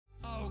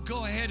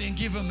ahead and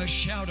give him a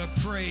shout of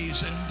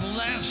praise and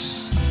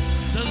bless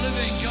the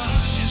living God.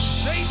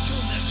 His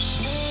faithfulness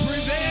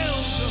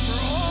prevails over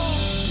all.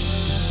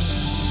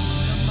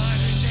 The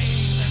mighty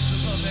name that's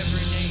above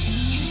every name.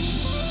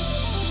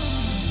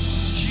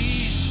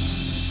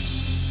 Jesus.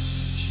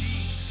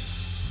 Jesus.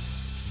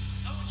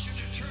 I want you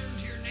to turn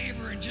to your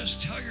neighbor and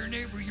just tell your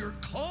neighbor you're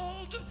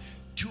called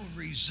to a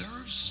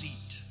reserved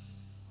seat.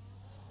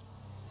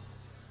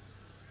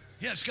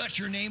 Yeah, it's got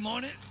your name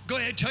on it. Go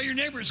ahead, tell your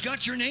neighbor it's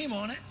got your name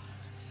on it.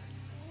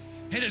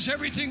 It has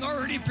everything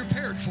already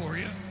prepared for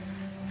you.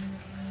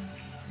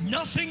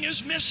 Nothing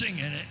is missing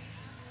in it.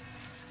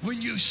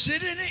 When you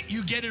sit in it,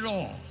 you get it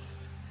all.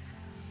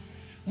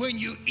 When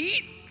you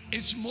eat,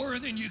 it's more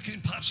than you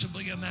can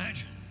possibly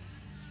imagine.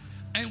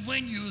 And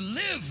when you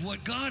live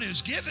what God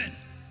has given,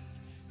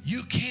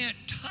 you can't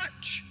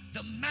touch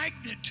the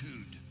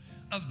magnitude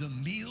of the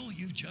meal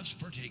you've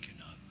just partaken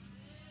of.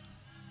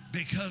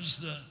 Because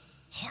the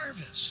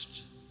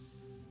harvest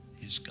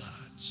is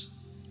God's.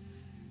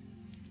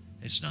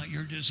 It's not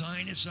your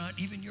design. It's not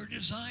even your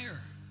desire.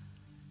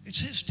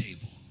 It's his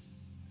table.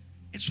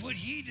 It's what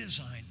he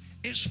designed.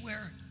 It's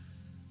where,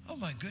 oh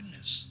my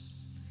goodness,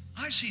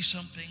 I see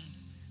something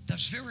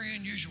that's very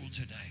unusual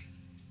today.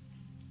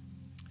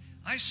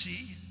 I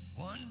see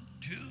 1,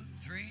 2,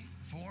 3,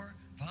 4,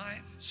 5,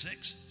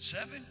 6,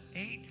 7,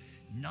 8,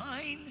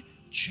 9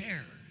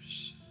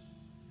 chairs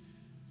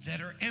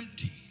that are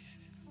empty.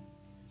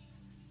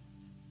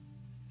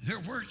 There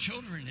were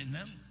children in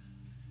them.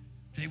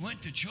 They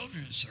went to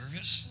children's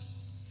service,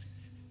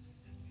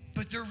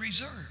 but they're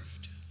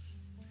reserved.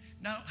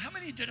 Now, how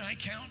many did I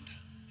count?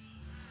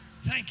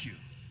 Thank you.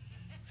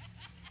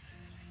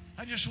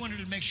 I just wanted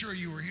to make sure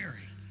you were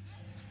hearing.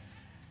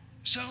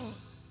 So,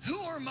 who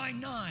are my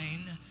 9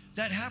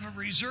 that have a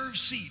reserved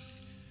seat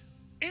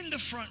in the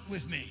front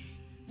with me?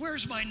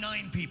 Where's my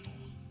 9 people?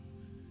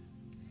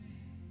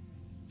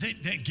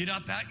 They get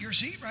up at your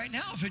seat right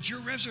now. If it's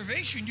your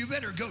reservation, you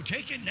better go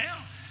take it now,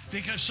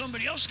 because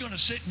somebody else is going to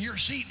sit in your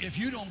seat if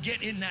you don't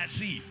get in that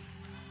seat.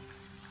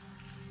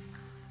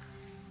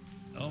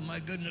 Oh my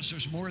goodness,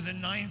 there's more than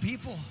 9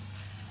 people.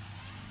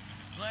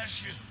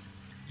 Bless you.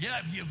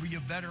 Yeah, you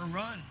better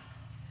run.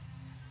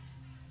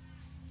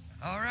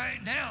 All right,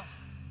 now,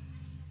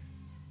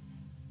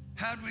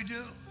 how'd we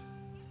do?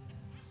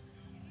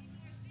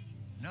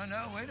 No,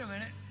 wait a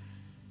minute.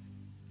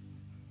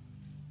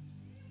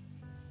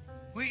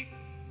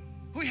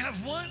 We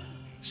have 1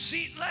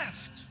 seat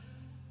left.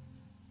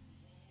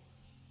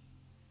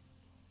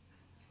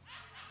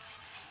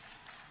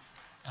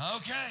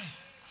 Okay,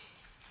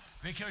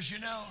 because you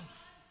know,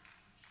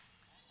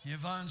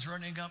 Yvonne's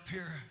running up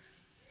here.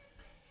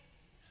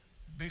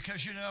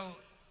 Because you know,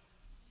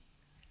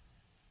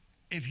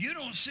 if you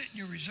don't sit in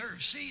your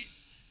reserved seat,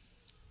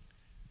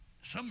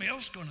 somebody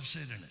else is going to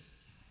sit in it.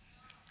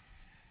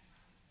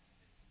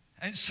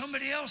 And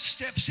somebody else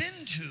steps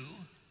into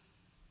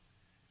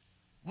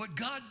what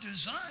God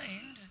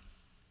designed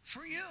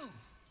for you.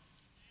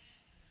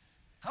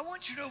 I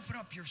want you to open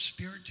up your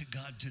spirit to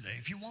God today.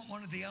 If you want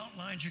one of the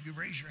outlines, you can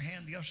raise your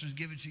hand. The ushers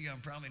give it to you. I'm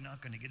probably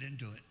not going to get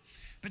into it,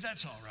 but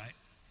that's all right.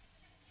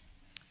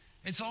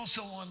 It's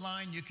also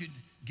online. You could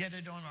get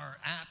it on our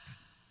app.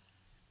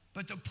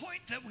 But the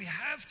point that we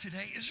have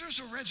today is there's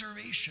a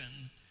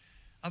reservation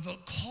of a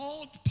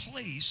called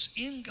place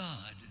in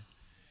God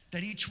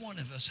that each one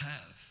of us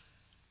have.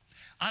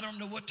 I don't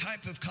know what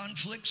type of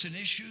conflicts and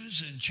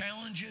issues and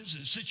challenges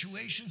and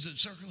situations and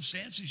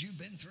circumstances you've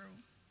been through.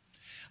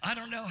 I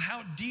don't know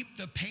how deep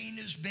the pain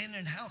has been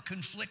and how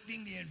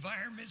conflicting the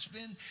environment's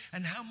been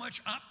and how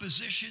much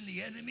opposition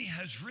the enemy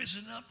has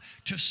risen up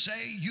to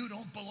say you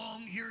don't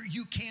belong here,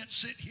 you can't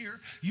sit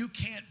here, you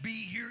can't be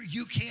here,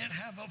 you can't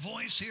have a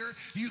voice here,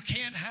 you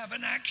can't have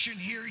an action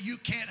here, you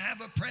can't have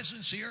a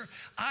presence here.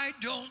 I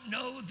don't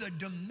know the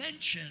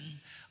dimension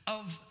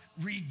of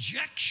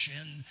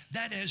rejection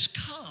that has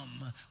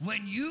come when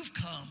you've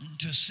come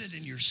to sit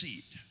in your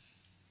seat.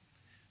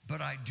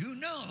 But I do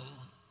know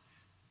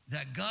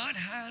that God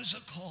has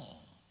a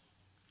call,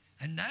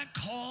 and that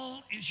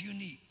call is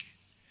unique.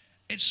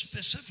 It's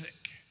specific.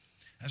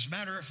 As a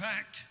matter of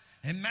fact,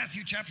 in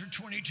Matthew chapter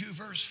 22,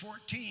 verse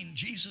 14,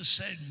 Jesus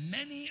said,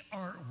 many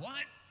are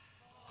what?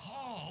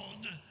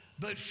 Called,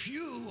 but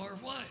few are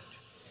what?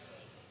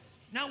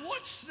 Now,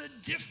 what's the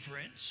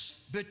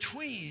difference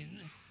between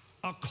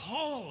a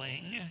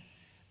calling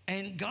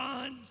and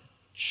God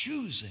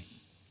choosing?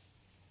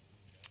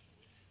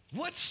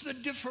 What's the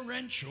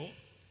differential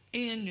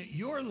in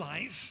your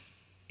life,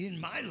 in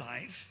my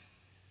life,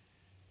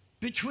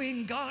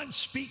 between God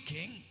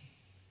speaking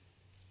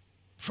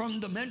from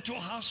the mental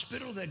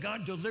hospital that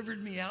God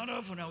delivered me out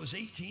of when I was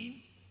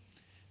 18?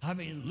 I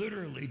mean,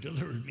 literally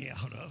delivered me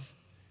out of.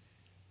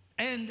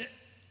 And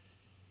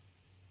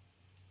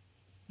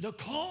the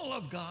call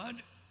of God,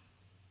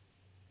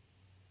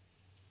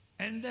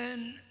 and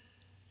then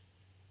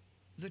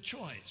the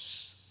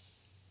choice.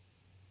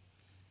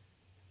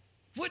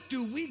 What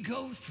do we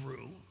go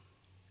through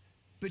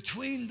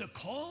between the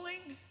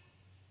calling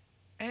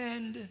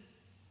and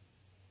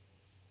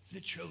the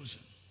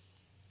chosen?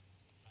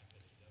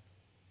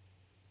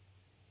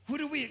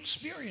 we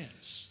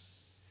experience?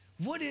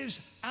 What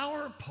is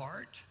our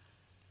part?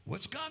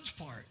 What's God's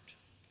part?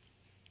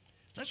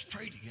 Let's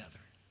pray together.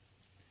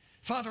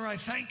 Father, I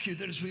thank you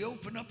that as we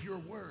open up your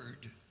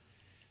word,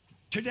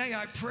 today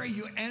I pray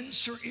you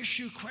answer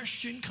issue,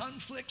 question,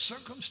 conflict,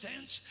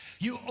 circumstance.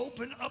 You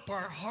open up our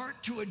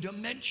heart to a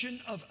dimension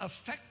of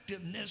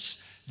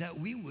effectiveness that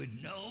we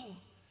would know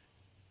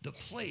the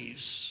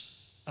place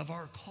of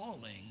our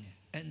calling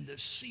and the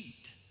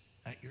seat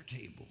at your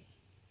table.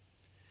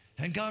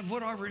 And God,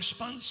 what our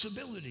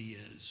responsibility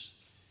is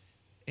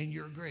in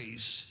your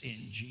grace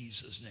in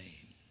Jesus'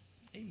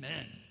 name.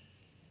 Amen.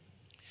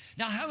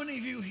 Now, how many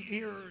of you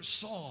here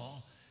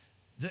saw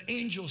the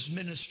angels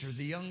minister,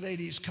 the young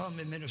ladies come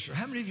and minister?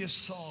 How many of you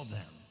saw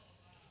them?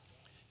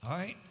 All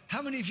right.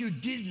 How many of you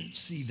didn't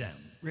see them?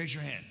 Raise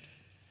your hand.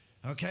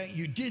 Okay.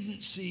 You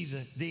didn't see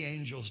the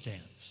angels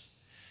dance.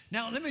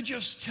 Now, let me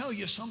just tell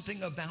you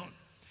something about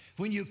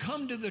when you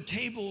come to the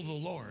table of the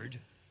Lord,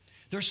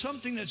 there's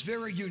something that's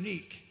very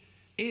unique.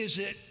 Is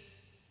it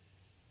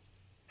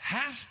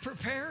half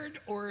prepared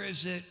or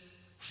is it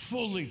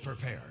fully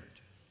prepared?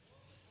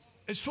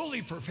 It's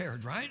fully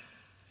prepared, right?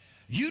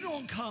 You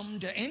don't come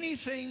to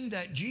anything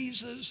that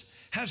Jesus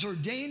has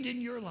ordained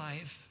in your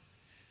life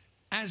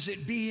as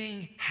it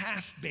being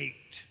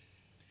half-baked.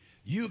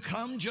 You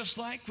come just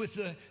like with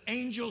the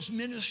angels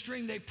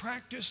ministering, they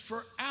practiced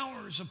for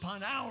hours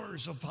upon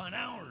hours upon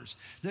hours.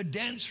 The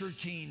dance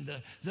routine,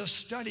 the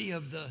study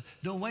of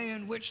the way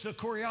in which the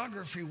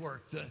choreography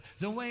worked,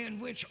 the way in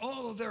which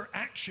all of their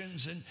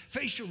actions and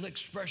facial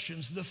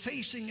expressions, the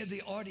facing of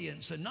the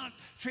audience and not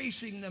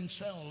facing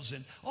themselves,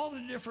 and all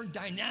the different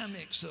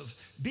dynamics of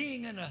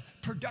being in a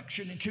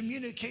production and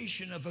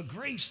communication of a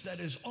grace that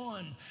is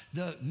on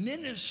the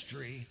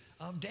ministry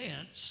of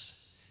dance.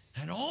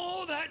 And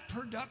all that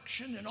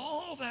production and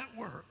all that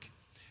work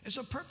is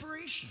a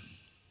preparation.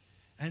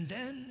 And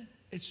then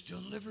it's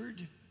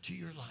delivered to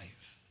your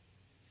life.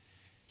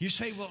 You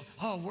say, well,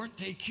 oh, weren't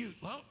they cute?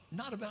 Well,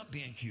 not about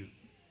being cute.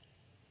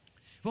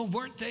 Well,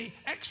 weren't they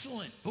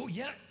excellent? Oh,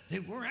 yeah, they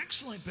were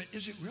excellent, but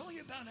is it really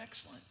about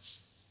excellence?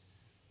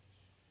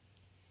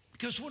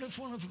 Because what if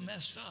one of them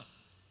messed up?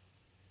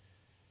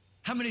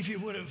 How many of you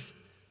would have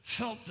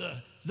felt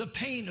the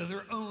pain of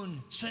their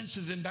own sense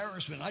of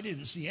embarrassment? I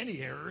didn't see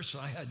any error, so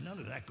I had none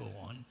of that go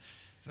on.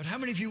 But how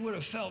many of you would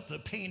have felt the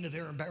pain of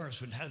their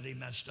embarrassment had they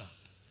messed up?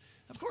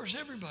 Of course,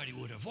 everybody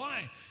would have.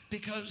 Why?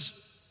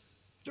 Because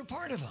they're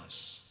part of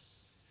us.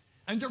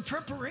 And their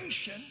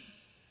preparation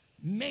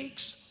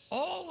makes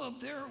all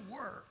of their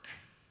work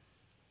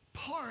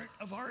part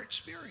of our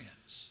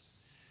experience.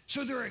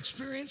 So their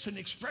experience and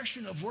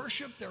expression of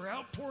worship, their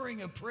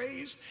outpouring of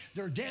praise,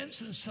 their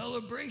dance and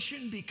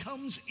celebration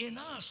becomes in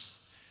us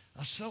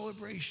a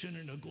celebration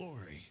and a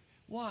glory.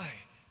 Why?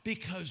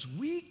 Because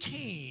we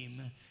came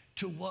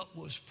to what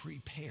was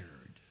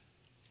prepared.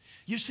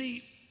 You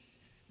see,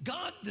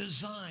 God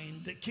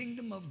designed the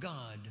kingdom of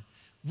God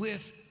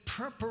with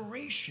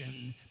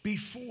preparation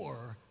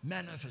before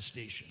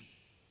manifestation.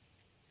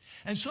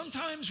 And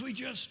sometimes we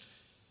just,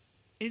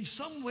 in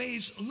some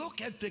ways,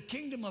 look at the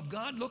kingdom of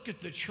God, look at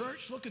the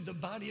church, look at the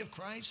body of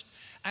Christ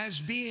as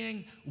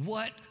being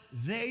what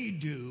they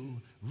do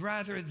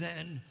rather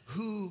than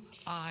who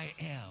I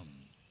am.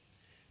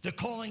 The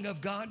calling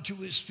of God to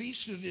his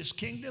feast of his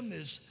kingdom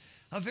is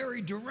a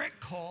very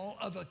direct call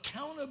of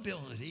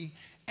accountability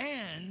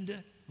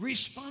and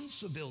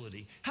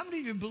responsibility. How many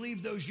of you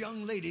believe those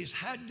young ladies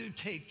had to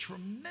take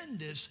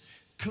tremendous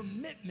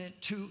commitment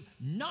to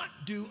not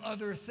do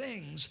other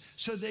things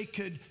so they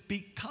could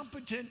be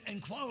competent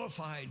and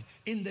qualified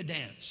in the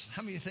dance?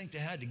 How many of you think they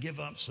had to give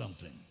up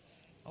something?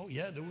 Oh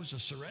yeah, there was a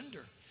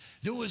surrender.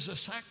 There was a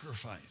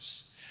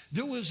sacrifice.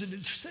 There was a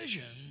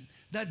decision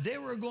that they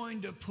were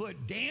going to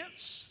put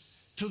dance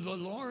to the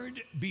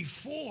Lord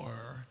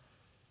before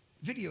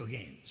video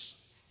games.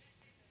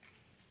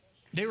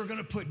 They were going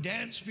to put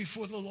dance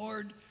before the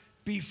Lord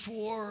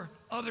before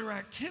other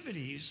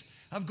activities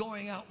of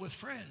going out with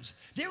friends.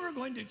 They were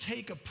going to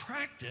take a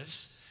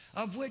practice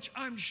of which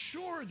I'm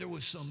sure there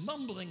was some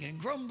mumbling and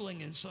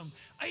grumbling and some,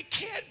 I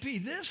can't be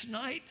this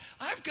night.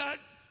 I've got,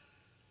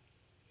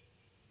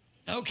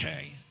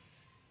 okay,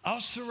 I'll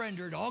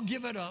surrender it. I'll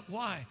give it up.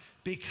 Why?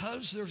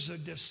 Because there's a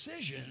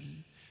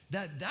decision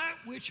that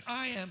which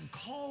I am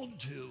called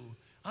to,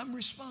 I'm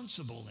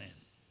responsible in.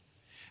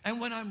 And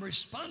when I'm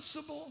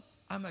responsible,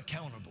 I'm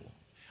accountable.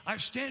 I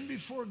stand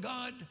before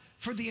God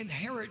for the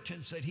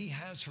inheritance that he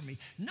has for me,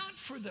 not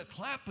for the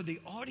clap of the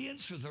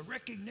audience or the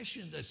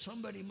recognition that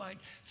somebody might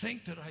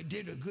think that I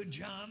did a good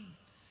job,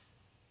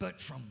 but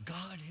from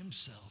God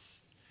himself,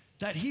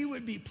 that he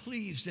would be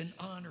pleased and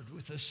honored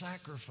with the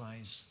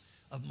sacrifice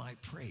of my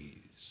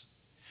praise.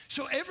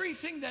 So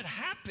everything that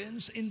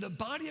happens in the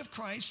body of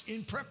Christ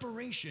in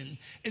preparation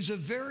is a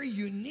very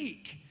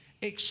unique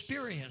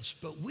experience,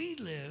 but we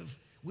live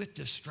with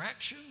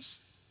distractions.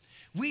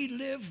 We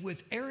live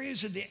with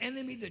areas of the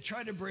enemy that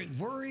try to bring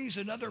worries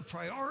and other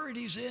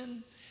priorities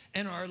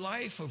in our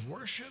life of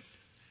worship,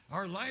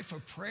 our life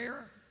of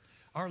prayer,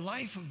 our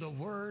life of the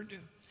word,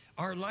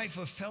 our life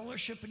of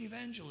fellowship and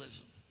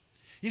evangelism.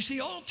 You see,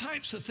 all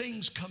types of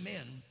things come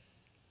in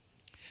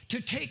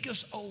to take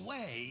us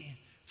away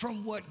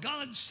from what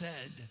God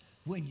said,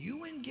 when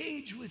you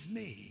engage with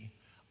me,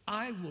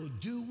 I will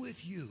do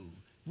with you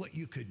what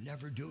you could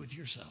never do with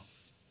yourself.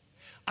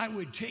 I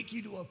would take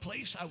you to a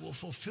place, I will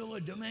fulfill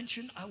a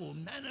dimension, I will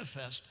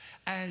manifest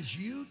as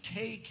you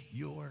take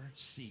your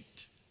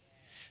seat.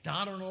 Now,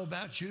 I don't know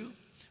about you,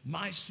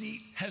 my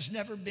seat has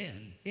never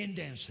been in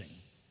dancing.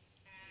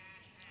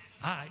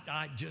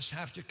 I just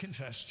have to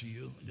confess to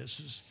you, this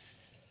is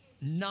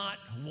not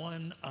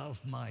one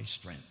of my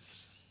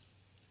strengths.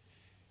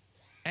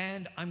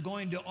 And I'm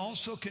going to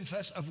also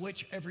confess, of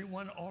which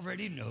everyone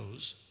already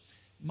knows,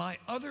 my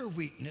other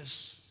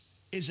weakness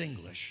is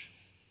English.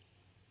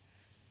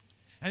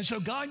 And so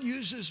God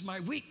uses my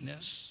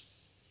weakness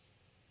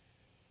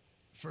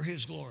for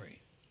his glory.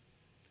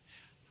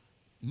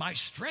 My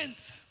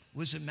strength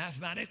was in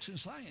mathematics and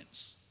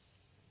science.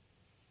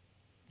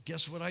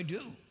 Guess what I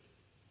do?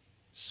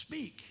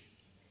 Speak.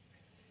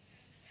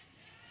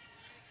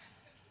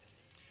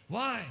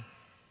 Why?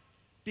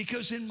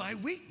 Because in my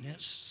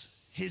weakness,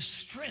 his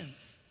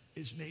strength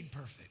is made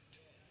perfect.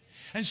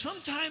 And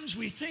sometimes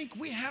we think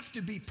we have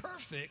to be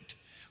perfect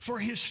for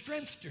his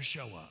strength to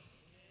show up.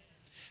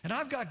 And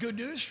I've got good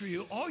news for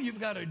you. All you've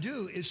got to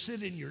do is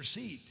sit in your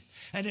seat.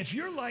 And if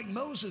you're like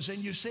Moses and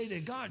you say to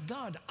God,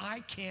 God,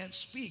 I can't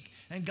speak.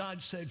 And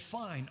God said,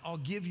 fine, I'll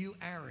give you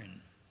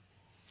Aaron.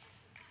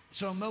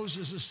 So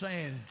Moses is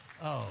saying,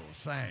 oh,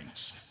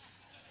 thanks.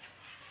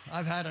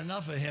 I've had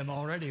enough of him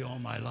already all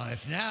my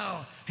life.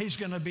 Now he's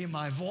going to be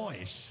my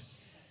voice.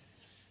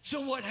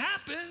 So what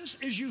happens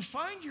is you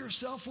find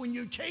yourself, when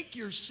you take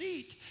your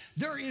seat,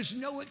 there is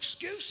no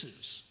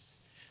excuses.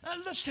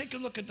 Let's take a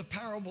look at the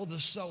parable of the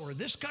sower.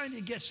 This kind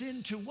of gets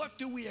into what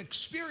do we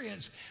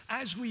experience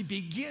as we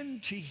begin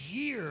to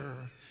hear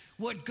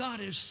what God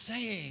is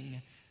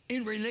saying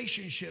in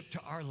relationship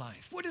to our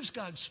life. What is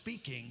God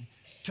speaking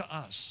to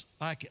us?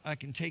 I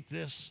can take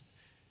this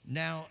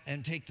now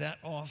and take that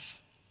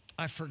off.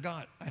 I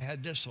forgot I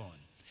had this on.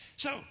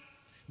 So,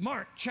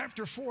 Mark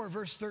chapter 4,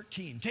 verse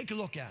 13. Take a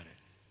look at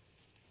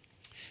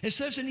it. It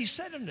says, and he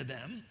said unto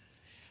them,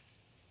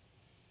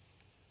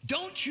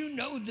 don't you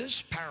know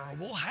this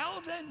parable? How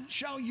then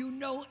shall you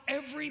know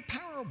every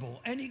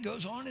parable? And he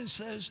goes on and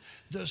says,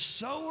 the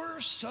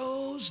sower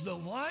sows the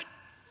what?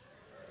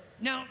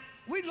 Now,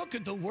 we look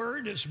at the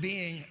word as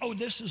being, oh,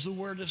 this is the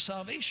word of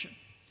salvation.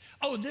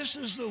 Oh, this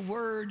is the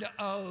word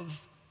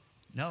of,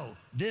 no,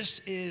 this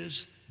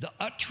is the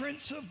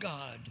utterance of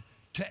God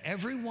to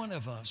every one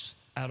of us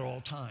at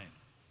all time.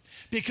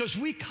 Because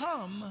we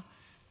come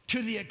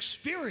to the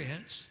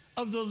experience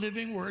of the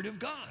living word of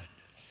God.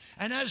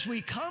 And as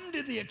we come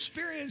to the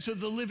experience of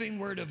the living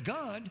word of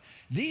God,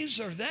 these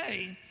are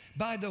they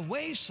by the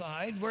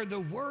wayside where the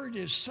word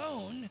is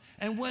sown,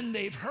 and when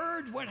they've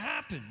heard, what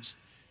happens?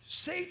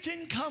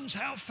 Satan comes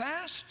how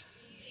fast?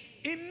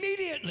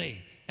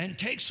 Immediately, and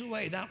takes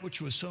away that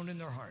which was sown in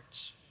their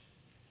hearts.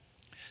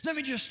 Let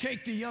me just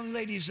take the young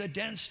ladies that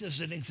danced as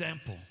an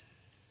example.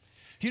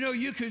 You know,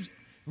 you could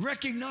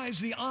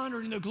recognize the honor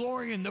and the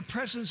glory and the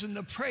presence and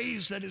the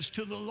praise that is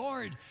to the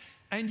Lord,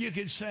 and you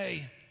could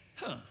say,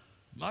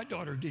 my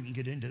daughter didn't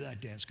get into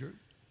that dance group.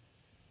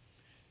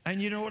 And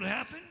you know what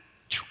happened?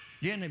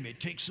 The enemy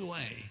takes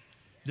away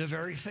the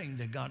very thing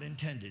that God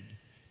intended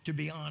to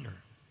be honored.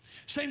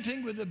 Same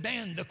thing with the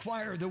band, the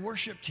choir, the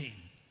worship team.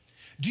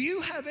 Do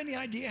you have any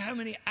idea how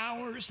many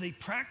hours they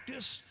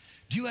practice?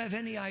 Do you have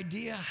any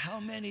idea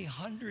how many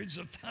hundreds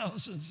of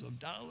thousands of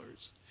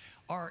dollars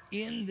are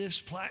in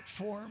this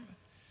platform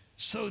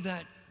so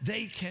that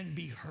they can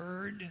be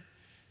heard?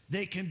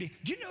 They can be,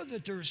 do you know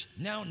that there's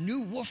now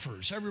new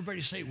woofers?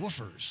 Everybody say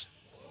woofers.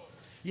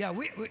 Yeah,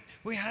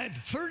 we had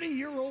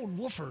 30-year-old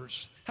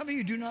woofers. How many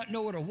of you do not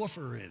know what a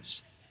woofer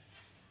is?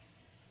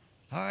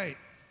 All right,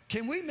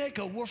 can we make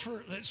a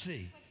woofer? Let's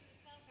see.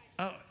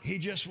 Oh, he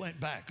just went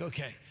back,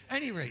 okay. At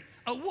any rate,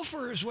 a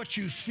woofer is what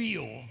you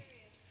feel.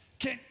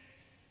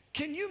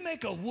 Can you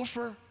make a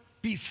woofer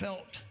be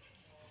felt?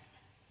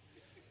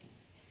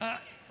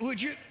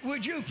 Would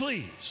you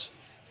please?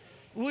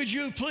 Would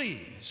you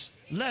please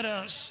let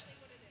us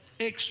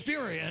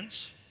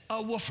experience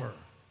a woofer?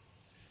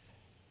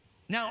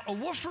 Now, a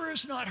woofer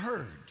is not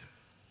heard.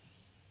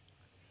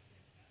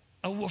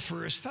 A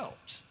woofer is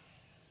felt.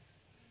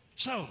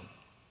 So,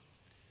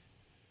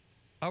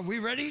 are we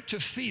ready to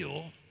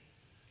feel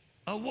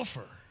a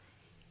woofer?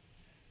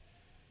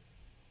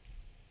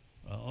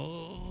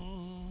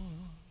 Oh.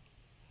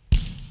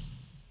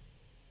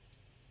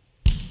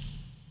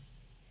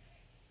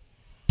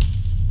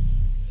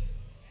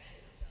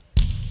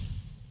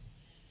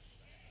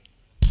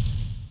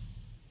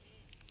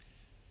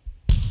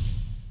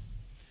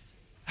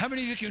 How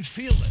many of you can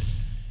feel it?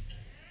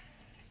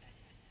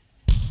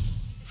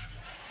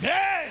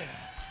 Hey!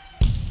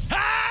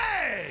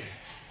 Hey!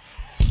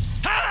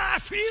 I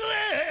feel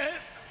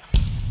it!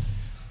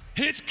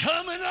 It's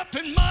coming up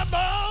in my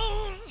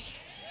bones.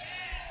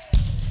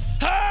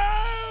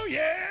 Oh,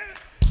 yeah.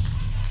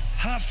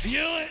 I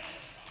feel it.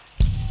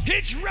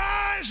 It's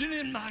rising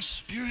in my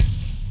spirit.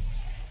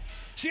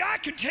 See, I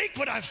can take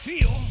what I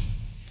feel,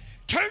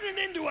 turn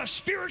it into a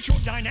spiritual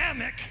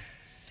dynamic,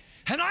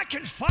 and I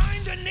can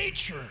find a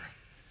nature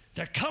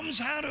that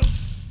comes out of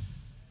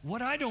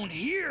what I don't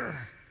hear,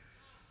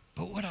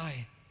 but what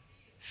I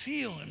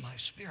feel in my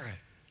spirit.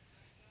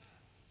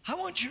 I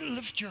want you to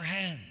lift your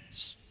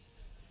hands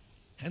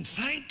and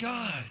thank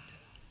God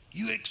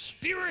you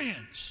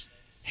experience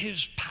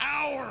his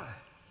power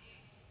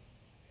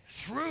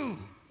through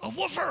a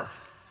woofer.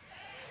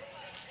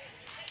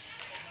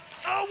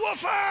 A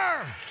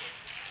woofer!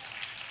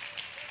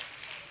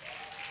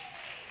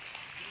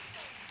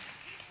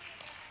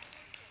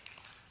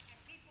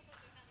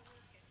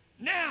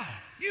 Now,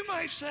 you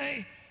might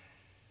say,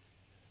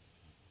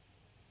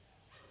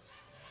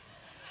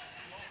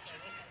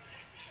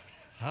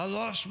 I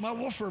lost my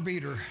woofer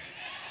beater.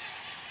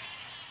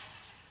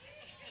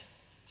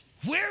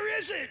 Where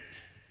is it?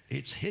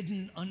 It's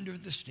hidden under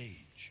the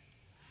stage.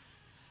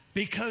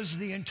 Because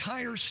the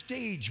entire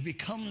stage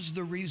becomes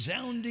the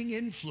resounding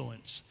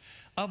influence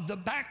of the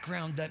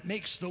background that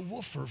makes the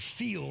woofer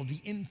feel the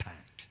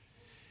impact.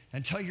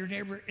 And tell your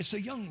neighbor, it's a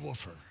young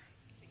woofer.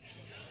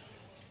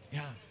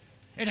 Yeah.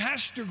 It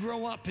has to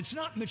grow up. It's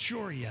not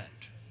mature yet.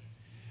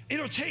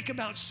 It'll take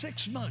about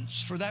 6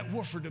 months for that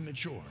woofer to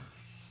mature.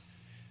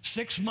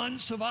 6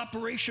 months of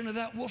operation of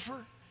that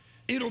woofer,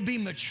 it'll be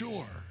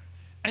mature.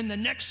 And the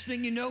next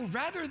thing you know,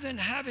 rather than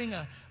having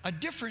a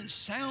different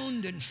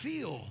sound and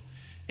feel,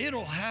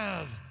 it'll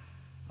have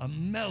a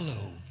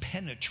mellow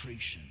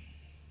penetration.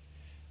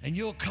 And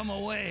you'll come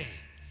away,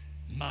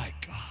 my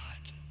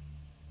God,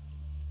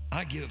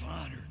 I give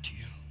honor to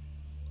you.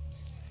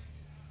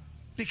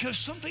 Because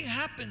something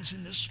happens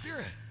in the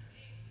spirit.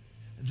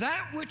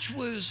 That which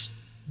was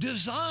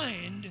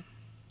designed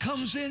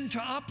comes into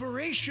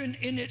operation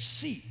in its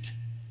seat.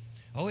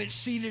 Oh, it's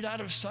seated out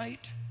of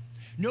sight.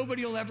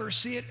 Nobody will ever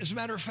see it. As a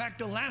matter of fact,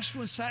 the last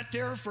one sat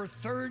there for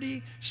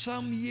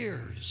 30-some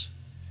years.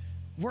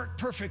 Worked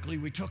perfectly.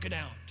 We took it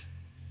out.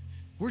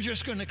 We're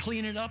just going to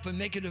clean it up and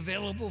make it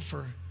available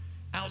for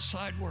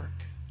outside work.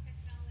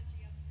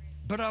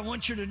 But I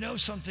want you to know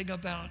something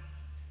about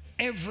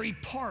every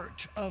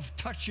part of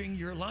touching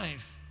your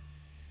life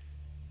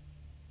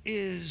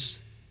is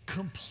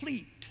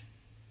complete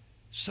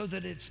so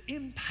that its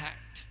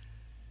impact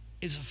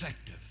is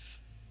effective.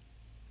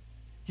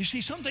 You see,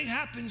 something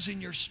happens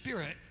in your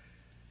spirit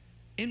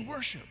in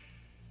worship,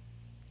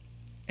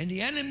 and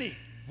the enemy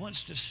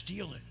wants to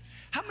steal it.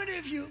 How many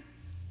of you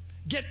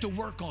get to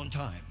work on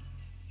time?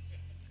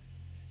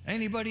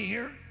 Anybody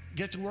here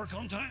get to work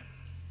on time?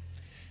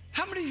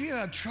 How many of you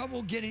have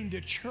trouble getting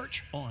to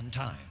church on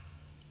time?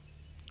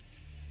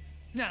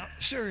 Now,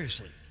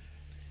 seriously,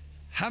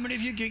 how many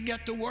of you can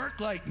get to work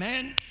like,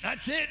 man,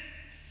 that's it.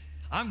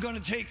 I'm going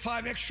to take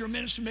 5 extra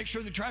minutes to make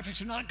sure the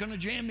traffic's not going to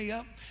jam me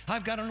up.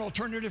 I've got an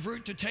alternative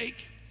route to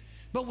take.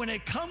 But when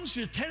it comes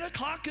to 10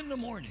 o'clock in the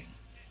morning,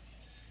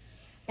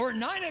 or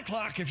 9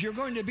 o'clock if you're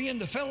going to be in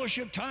the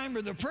fellowship time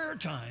or the prayer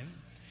time,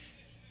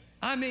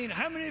 I mean,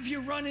 how many of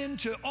you run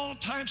into all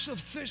types of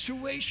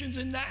situations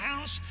in the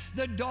house?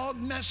 The dog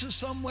messes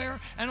somewhere,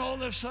 and all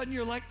of a sudden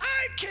you're like,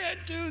 I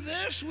can't do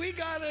this. We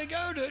got to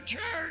go to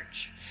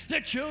church.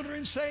 The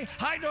children say,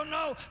 I don't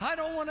know. I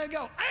don't want to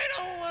go. I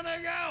don't want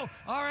to go.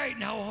 All right,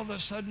 now all of a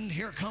sudden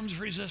here comes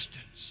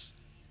resistance.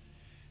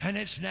 And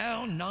it's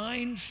now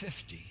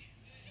 9:50.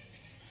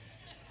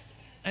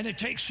 And it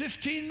takes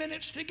 15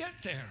 minutes to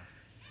get there.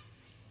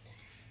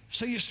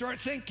 So you start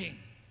thinking,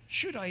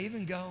 should I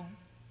even go?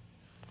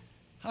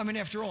 I mean,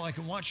 after all, I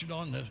can watch it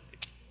on the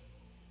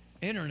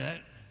internet,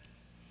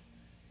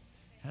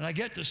 and I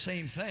get the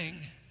same thing.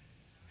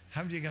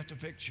 How many of you got the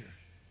picture?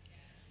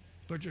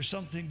 But there's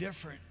something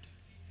different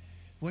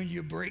when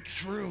you break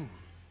through.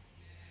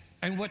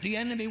 And what the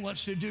enemy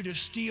wants to do to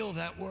steal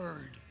that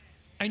word,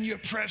 and you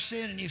press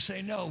in and you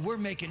say, no, we're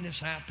making this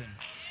happen.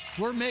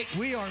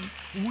 We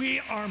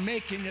are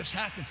making this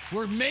happen.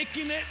 We're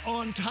making it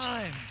on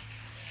time.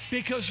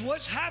 Because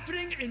what's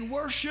happening in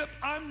worship,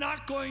 I'm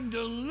not going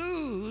to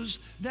lose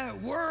that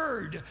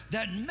word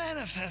that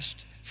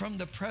manifests from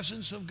the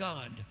presence of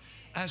God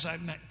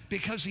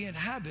because he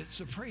inhabits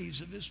the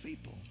praise of his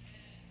people.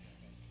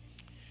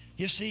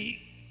 You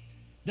see,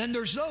 then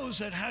there's those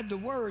that had the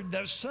word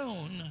that's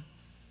sown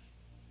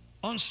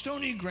on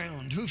stony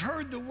ground, who've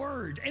heard the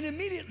word, and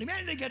immediately,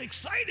 man, they get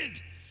excited,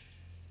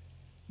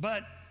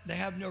 but they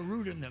have no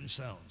root in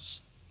themselves.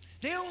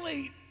 They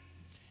only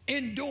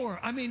endure.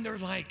 I mean, they're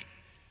like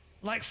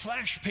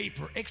flash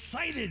paper,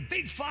 excited,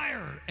 big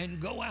fire, and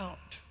go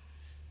out.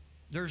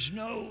 There's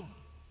no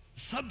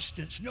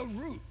substance, no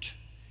root.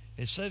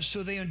 It says,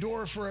 so they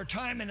endure for a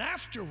time, and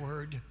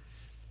afterward,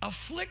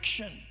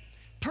 affliction,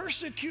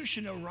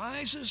 persecution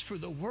arises for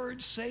the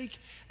word's sake,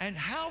 and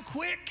how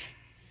quick?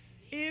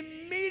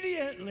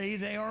 Immediately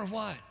they are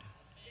what?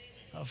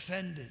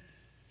 Offended.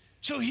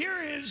 So here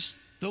is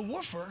the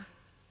woofer.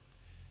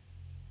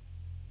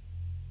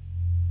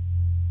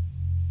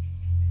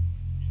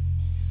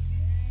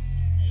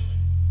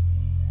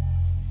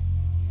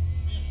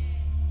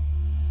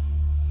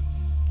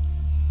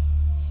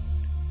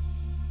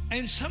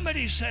 And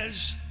somebody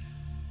says,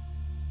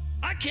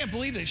 I can't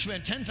believe they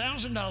spent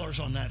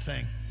 $10,000 on that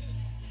thing.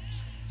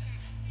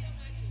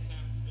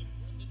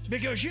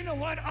 Because you know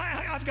what?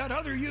 I've got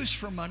other use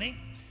for money,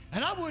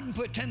 and I wouldn't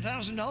put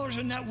 $10,000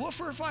 in that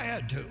woofer if I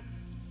had to.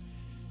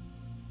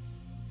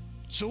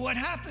 So what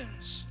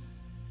happens?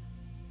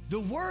 The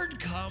word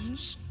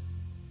comes,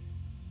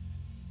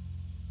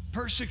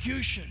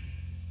 persecution,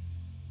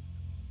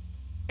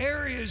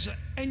 areas,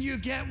 and you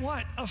get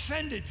what?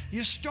 Offended.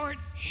 You start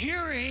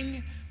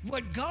hearing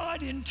what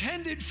God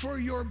intended for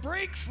your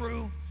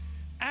breakthrough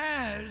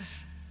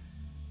as,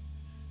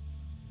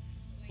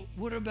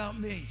 what about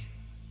me?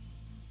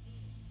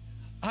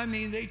 I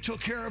mean, they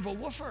took care of a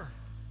woofer,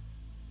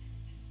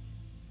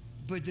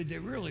 but did they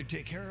really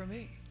take care of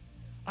me?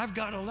 I've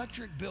got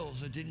electric bills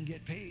that didn't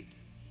get paid.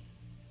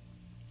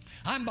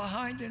 I'm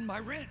behind in my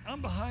rent.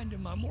 I'm behind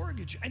in my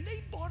mortgage. And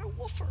they bought a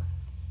woofer.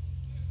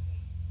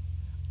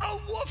 A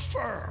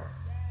woofer.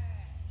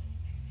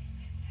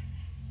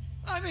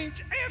 I mean,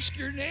 ask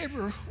your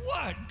neighbor,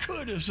 what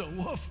good is a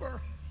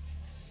woofer?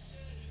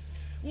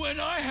 When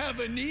I have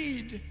a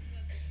need.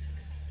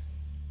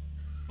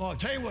 Well, I'll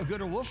tell you what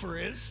good a woofer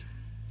is.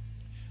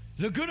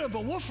 The good of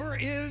a woofer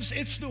is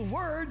it's the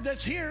word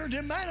that's here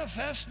to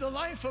manifest the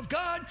life of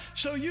God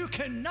so you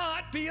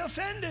cannot be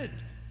offended.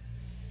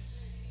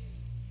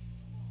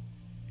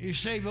 You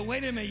say, but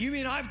wait a minute, you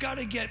mean I've got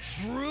to get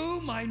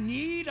through my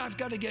need? I've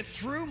got to get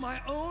through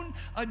my own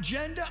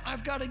agenda?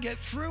 I've got to get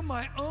through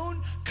my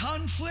own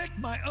conflict,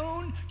 my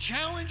own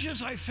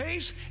challenges I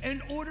face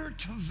in order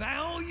to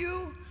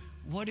value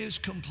what is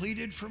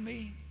completed for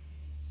me?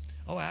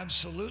 Oh,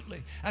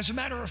 absolutely. As a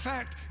matter of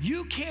fact,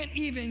 you can't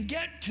even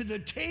get to the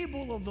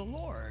table of the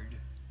Lord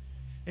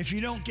if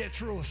you don't get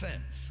through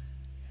offense.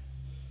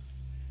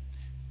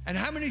 And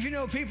how many of you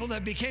know people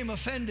that became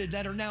offended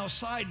that are now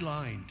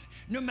sidelined?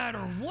 No matter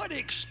what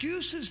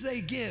excuses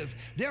they give,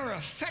 their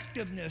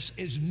effectiveness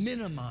is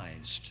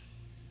minimized.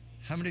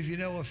 How many of you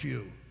know a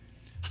few?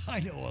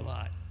 I know a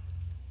lot.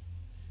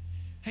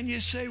 And you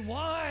say,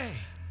 why?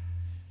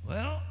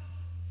 Well,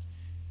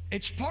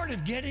 it's part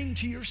of getting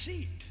to your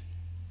seat.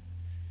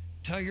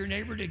 Tell your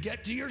neighbor to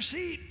get to your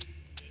seat.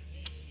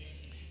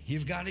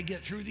 You've got to get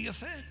through the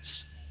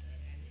offense.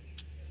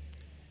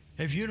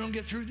 If you don't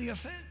get through the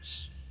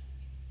offense,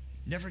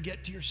 never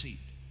get to your seat.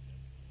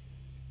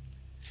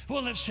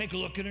 Well, let's take a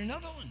look at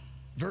another one.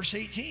 Verse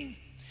 18.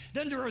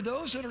 Then there are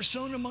those that are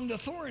sown among the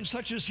thorns,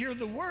 such as hear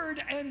the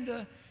word and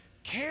the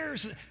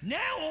cares. Now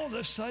all of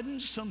a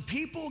sudden, some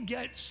people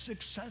get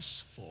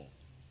successful.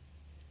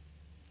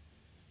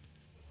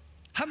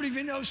 How many of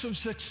you know some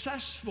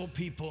successful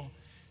people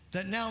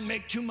that now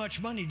make too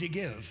much money to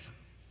give?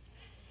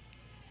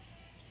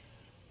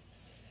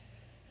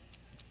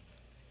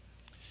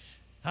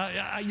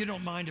 You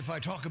don't mind if I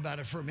talk about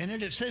it for a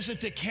minute. It says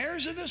that the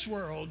cares of this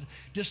world,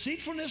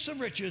 deceitfulness of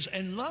riches,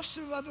 and lust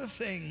of other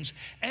things,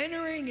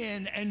 entering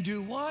in and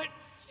do what?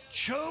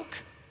 Choke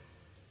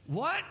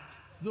what?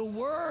 The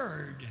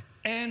word.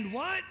 And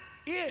what?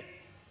 It.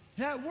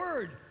 That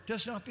word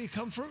does not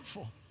become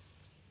fruitful.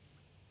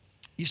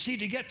 You see,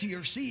 to get to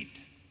your seat,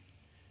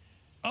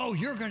 oh,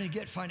 you're going to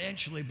get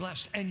financially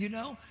blessed. And you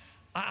know,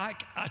 I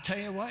tell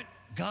you what,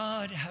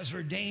 God has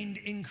ordained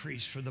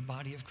increase for the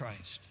body of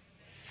Christ.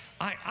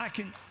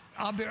 I'm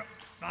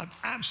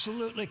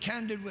absolutely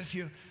candid with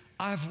you.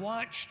 I've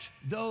watched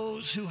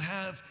those who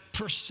have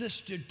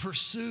persisted,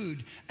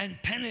 pursued,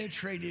 and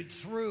penetrated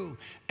through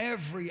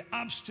every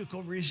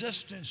obstacle,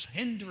 resistance,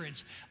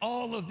 hindrance,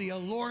 all of the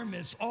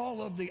allurements,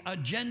 all of the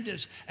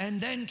agendas, and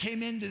then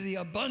came into the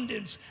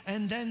abundance,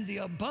 and then the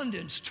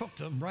abundance took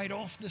them right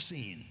off the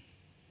scene.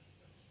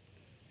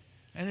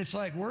 And it's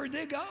like, where'd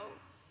they go?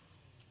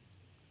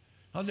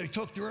 Oh, they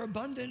took their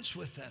abundance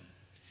with them.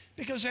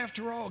 Because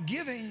after all,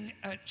 giving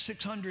at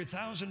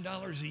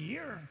 $600,000 a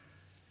year,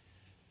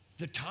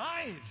 the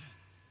tithe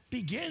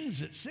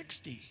begins at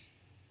 60.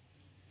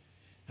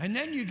 And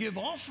then you give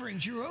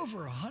offerings, you're over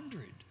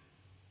 100.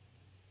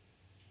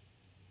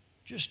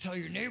 Just tell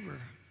your neighbor,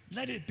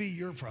 let it be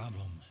your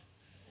problem.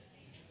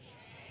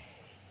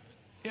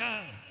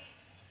 Yeah.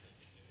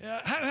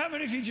 How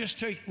many of you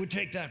just would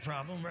take that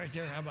problem right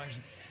there? How about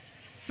you?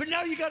 But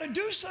now you got to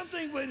do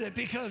something with it,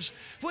 because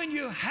when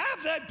you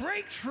have that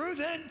breakthrough,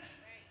 then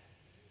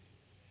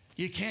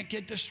you can't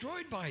get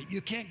destroyed by it.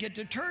 You can't get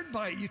deterred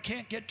by it. You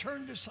can't get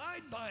turned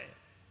aside by it.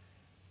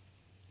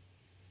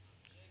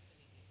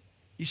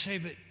 You say,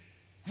 but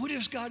what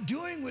is God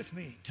doing with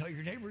me? Tell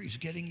your neighbor he's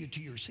getting you to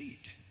your seat.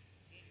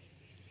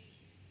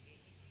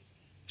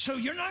 So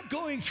you're not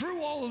going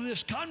through all of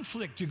this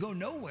conflict to go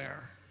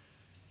nowhere.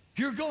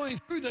 You're going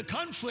through the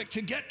conflict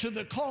to get to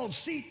the called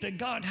seat that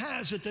God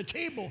has at the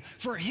table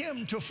for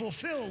him to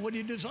fulfill what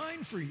he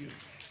designed for you.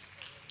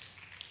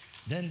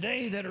 Then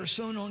they that are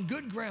sown on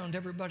good ground,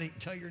 everybody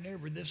tell your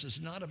neighbor, this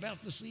is not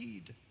about the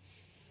seed.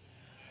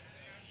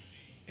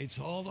 It's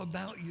all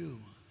about you.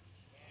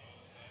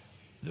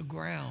 The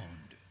ground.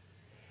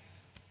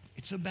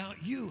 It's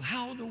about you,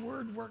 how the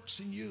word works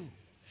in you,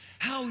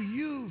 how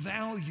you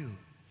value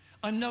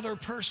another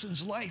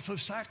person's life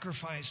of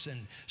sacrifice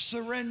and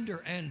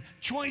surrender and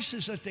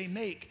choices that they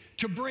make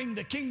to bring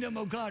the kingdom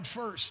of God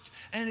first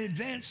and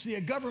advance the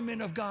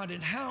government of God,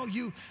 and how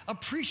you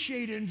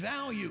appreciate and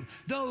value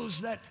those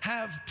that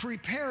have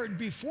prepared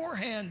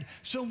beforehand,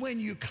 so when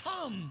you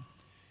come,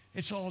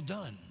 it's all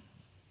done.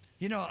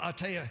 You know, I'll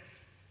tell you,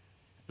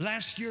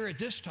 last year at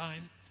this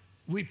time,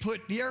 we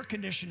put the air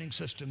conditioning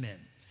system in.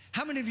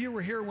 How many of you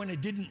were here when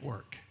it didn't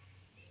work?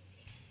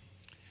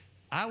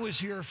 I was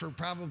here for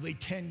probably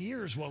 10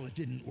 years while it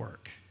didn't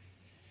work.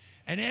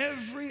 And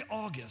every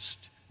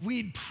August,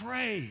 we'd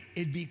pray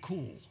it'd be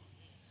cool.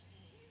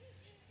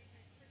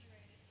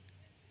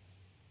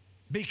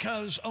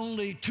 Because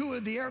only 2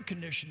 of the air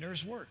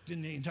conditioners worked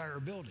in the entire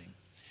building.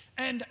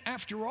 And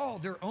after all,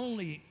 they're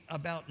only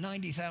about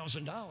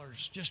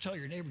 $90,000. Just tell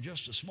your neighbor,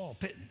 just a small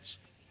pittance.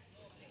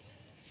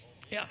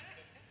 Yeah.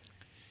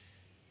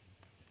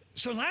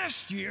 So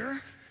last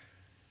year,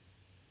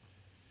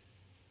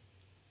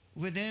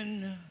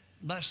 within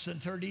less than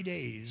 30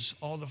 days,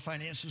 all the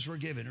finances were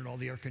given and all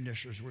the air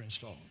conditioners were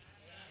installed.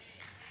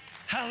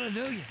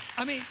 Hallelujah.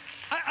 I mean,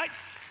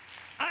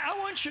 I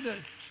want you to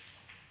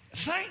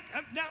thank.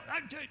 Now,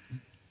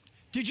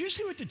 did you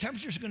see what the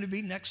temperature is going to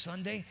be next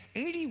Sunday?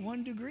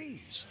 81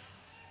 degrees.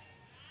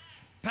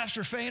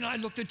 Pastor Faye and I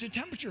looked at the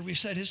temperature. We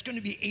said it's going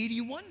to be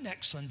 81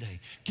 next Sunday.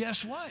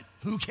 Guess what?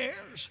 Who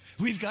cares?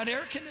 We've got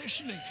air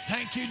conditioning.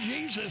 Thank you,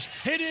 Jesus.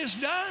 It is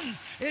done.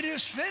 It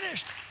is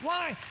finished.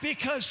 Why?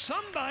 Because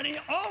somebody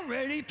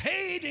already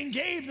paid and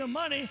gave the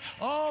money.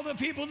 All the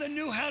people that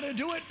knew how to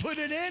do it put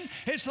it in.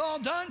 It's all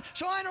done.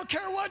 So I don't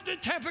care what the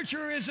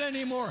temperature is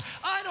anymore.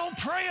 I don't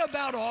pray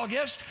about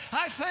August.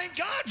 I thank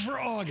God for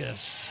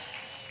August.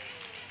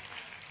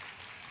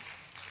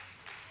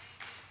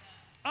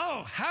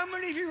 Oh, how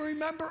many of you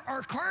remember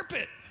our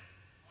carpet?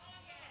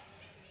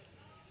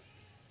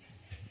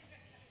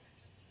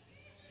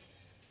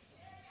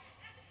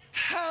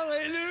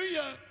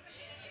 Hallelujah.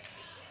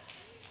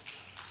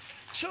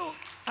 So,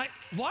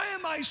 why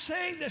am I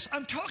saying this?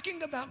 I'm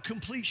talking about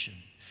completion.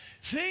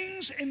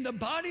 Things in the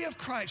body of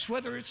Christ,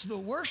 whether it's the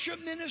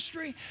worship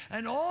ministry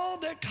and all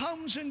that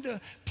comes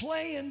into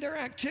play in their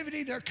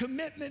activity, their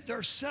commitment, their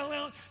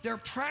sellout, their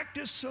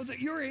practice, so that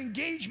your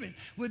engagement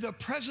with the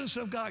presence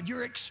of God,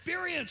 your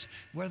experience,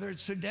 whether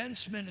it's the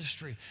dance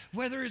ministry,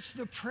 whether it's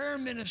the prayer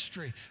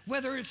ministry,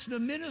 whether it's the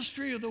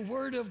ministry of the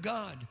Word of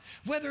God,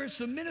 whether it's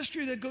the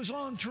ministry that goes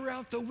on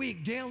throughout the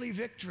week, daily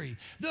victory,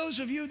 those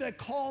of you that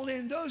call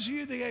in, those of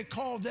you that get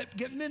called, that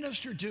get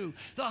ministered to,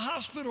 the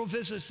hospital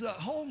visits, the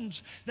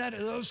homes,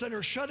 those that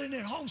are shut in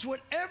homes,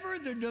 whatever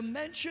the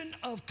dimension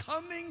of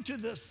coming to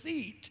the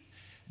seat,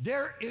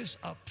 there is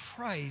a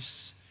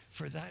price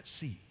for that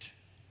seat.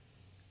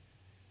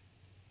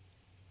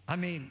 I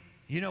mean,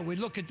 you know, we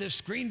look at this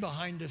screen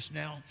behind us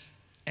now,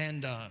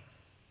 and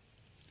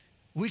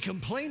we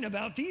complain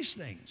about these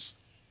things.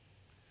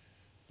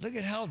 Look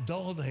at how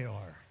dull they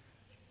are.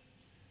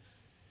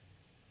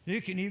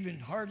 You can even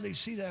hardly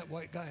see that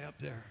white guy up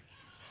there.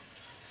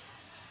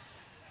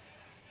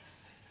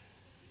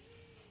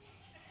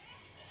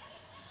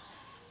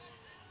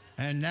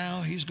 And now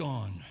he's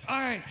gone. All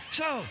right,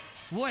 so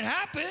what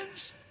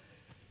happens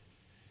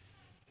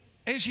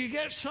is you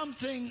get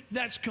something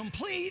that's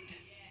complete,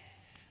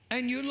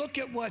 and you look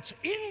at what's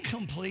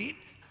incomplete,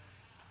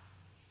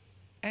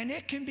 and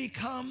it can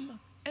become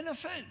an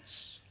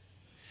offense.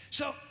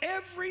 So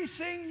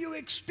everything you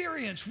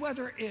experience,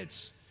 whether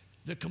it's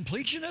the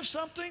completion of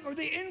something or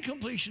the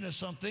incompletion of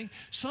something,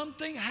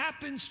 something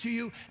happens to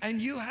you and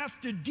you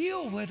have to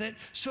deal with it,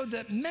 so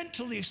that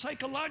mentally,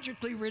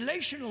 psychologically,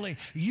 relationally,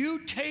 you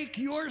take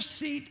your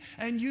seat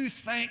and you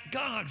thank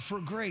God for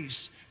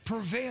grace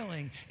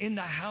prevailing in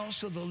the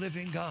house of the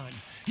living God.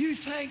 You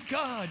thank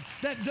God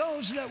that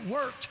those that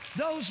worked,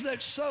 those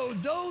that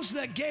sowed, those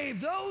that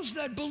gave, those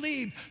that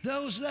believed,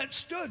 those that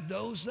stood,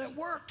 those that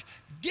worked,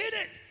 did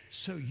it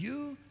so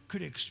you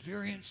could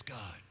experience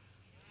God.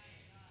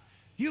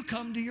 You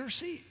come to your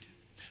seat.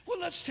 Well,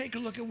 let's take a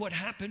look at what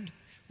happened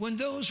when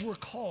those were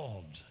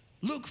called.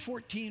 Luke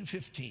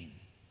 14:15.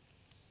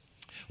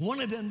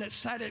 One of them that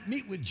sat at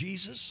meat with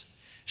Jesus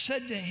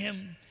said to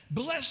him,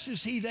 "Blessed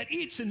is he that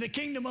eats in the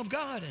kingdom of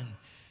God." And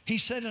he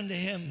said unto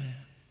him,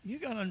 you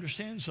got to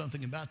understand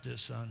something about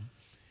this, son.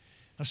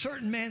 A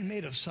certain man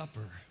made a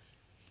supper.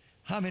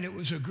 I mean, it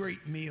was a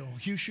great meal.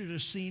 You should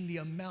have seen the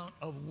amount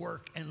of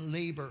work and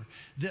labor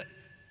that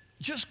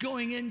just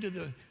going into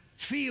the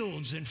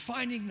fields and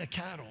finding the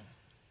cattle,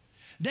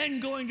 then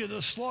going to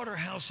the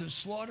slaughterhouse and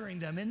slaughtering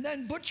them, and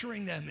then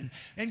butchering them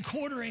and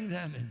quartering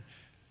them, and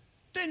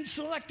then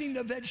selecting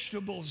the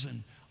vegetables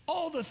and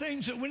all the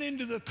things that went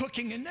into the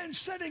cooking, and then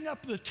setting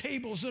up the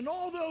tables, and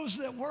all those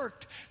that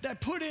worked,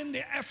 that put in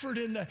the effort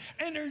and the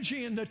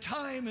energy and the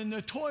time and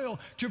the toil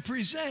to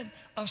present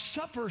a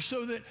supper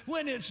so that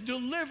when it's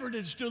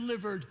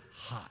delivered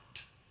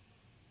hot.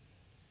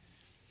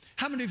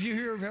 How many of you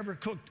here have ever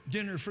cooked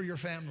dinner for your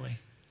family?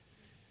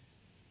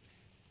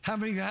 How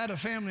many of you had a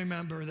family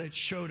member that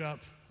showed up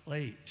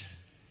late?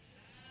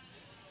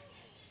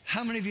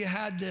 How many of you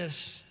had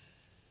this?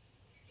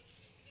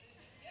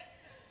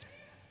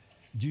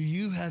 Do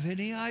you have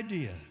any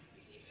idea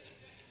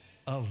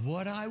of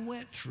what I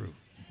went through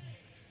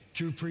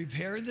to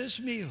prepare this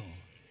meal?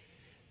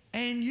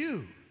 And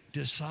you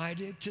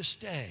decided to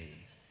stay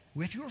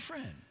with your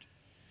friend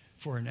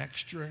for an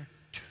extra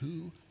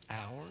 2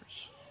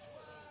 hours?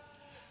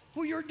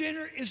 Well, your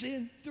dinner is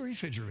in the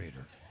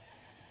refrigerator.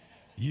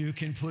 You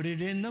can put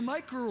it in the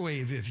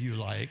microwave if you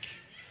like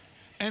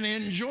and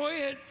enjoy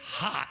it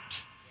hot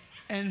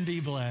and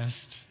be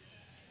blessed.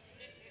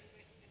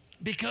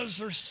 Because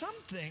there's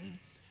something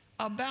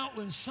about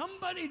when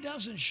somebody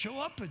doesn't show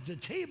up at the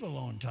table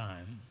on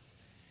time,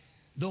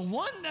 the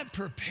one that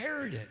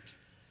prepared it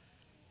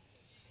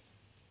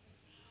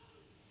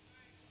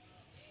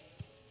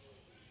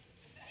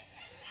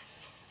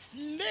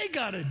they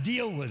got to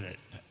deal with it.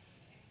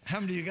 How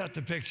many of you got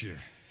the picture?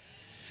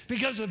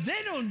 Because if they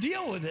don't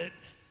deal with it,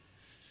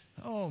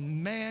 oh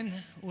man,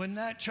 when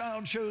that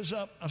child shows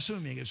up,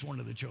 assuming it's one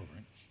of the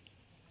children,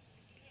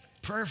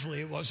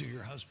 prayerfully it wasn't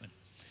your husband.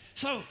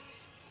 So,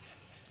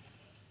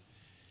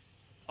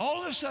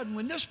 all of a sudden,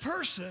 when this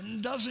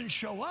person doesn't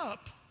show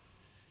up,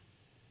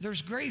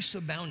 there's grace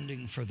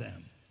abounding for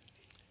them.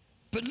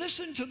 But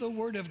listen to the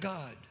word of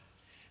God.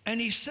 And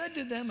he said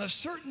to them, a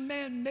certain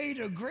man made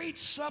a great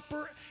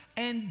supper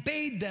and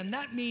bade them.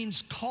 That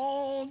means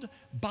called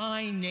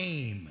by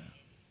name.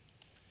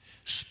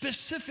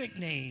 Specific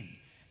name,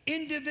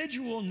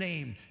 individual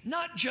name,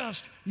 not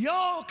just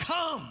y'all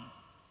come,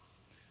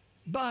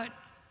 but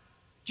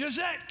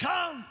Josette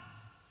come,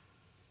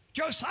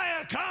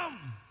 Josiah come,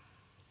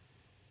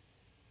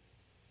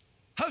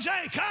 Jose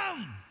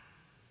come.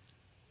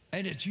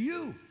 And it's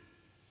you.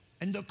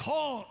 And the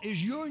call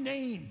is your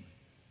name.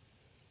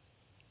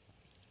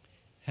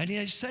 And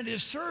he sent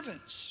his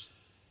servants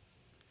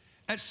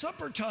at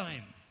supper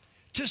time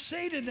to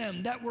say to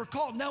them that were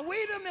called. Now,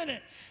 wait a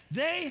minute.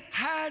 They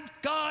had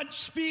God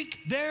speak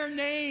their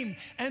name,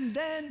 and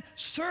then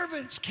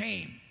servants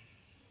came.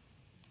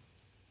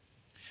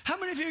 How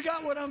many of you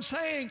got what I'm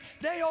saying?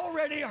 They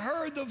already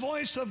heard the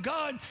voice of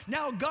God.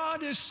 Now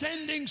God is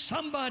sending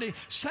somebody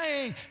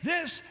saying,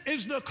 this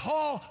is the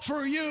call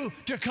for you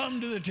to come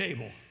to the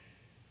table.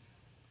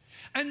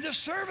 And the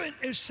servant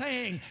is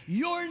saying,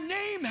 your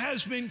name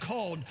has been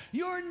called.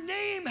 Your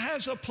name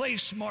has a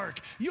place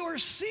mark. Your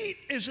seat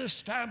is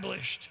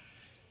established.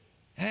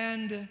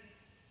 And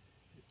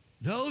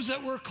those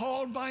that were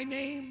called by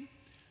name,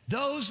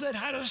 those that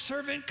had a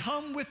servant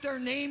come with their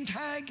name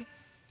tag,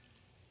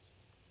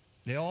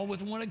 they all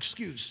with one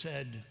excuse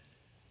said,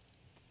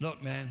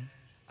 look, man,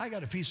 I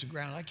got a piece of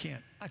ground. I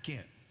can't.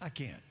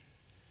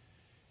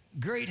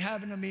 Great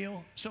having a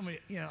meal. Somebody,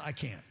 I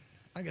can't.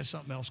 I got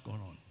something else going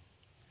on.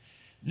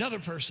 Another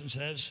person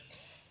says,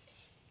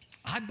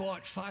 I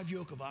bought 5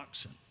 yoke of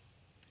oxen.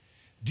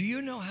 Do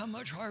you know how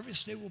much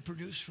harvest they will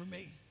produce for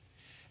me?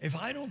 If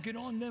I don't get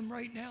on them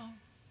right now,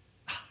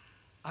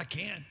 I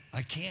can't.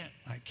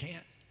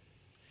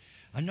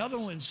 Another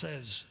one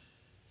says,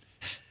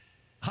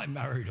 I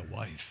married a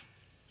wife,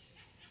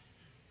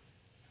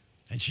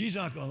 and she's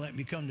not going to let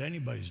me come to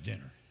anybody's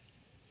dinner.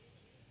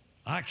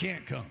 I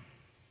can't come.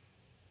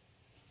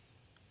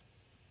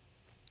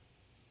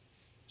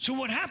 So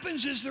what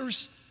happens is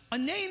there's a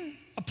name,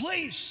 a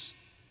place,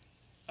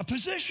 a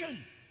position,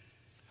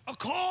 a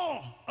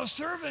call, a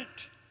servant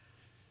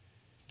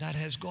that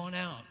has gone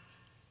out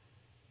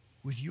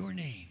with your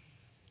name,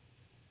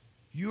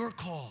 your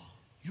call,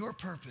 your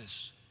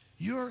purpose,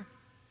 your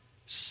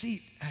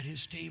seat at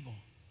his table.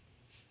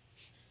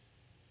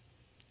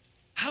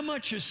 How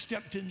much has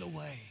stepped in the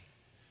way?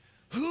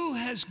 Who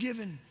has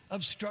given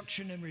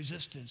obstruction and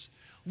resistance?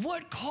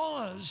 What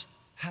cause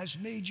has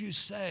made you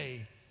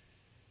say,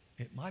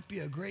 it might be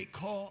a great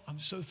call. I'm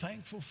so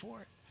thankful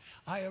for it.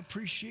 I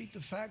appreciate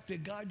the fact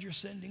that, God, you're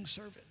sending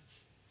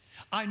servants.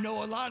 I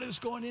know a lot is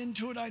going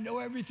into it. I know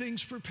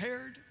everything's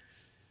prepared.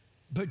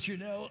 But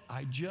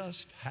I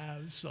just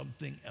have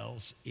something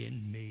else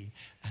in me,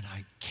 and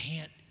I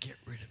can't get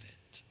rid of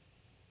it.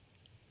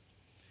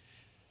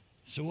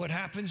 So what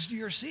happens to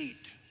your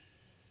seat?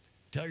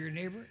 Tell your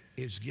neighbor,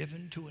 it's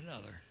given to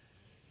another.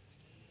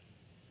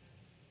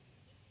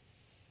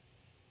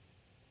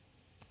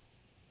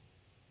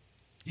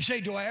 You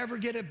say, do I ever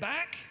get it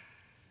back?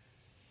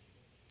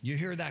 You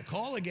hear that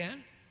call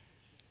again.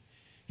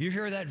 You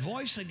hear that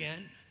voice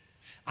again.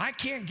 I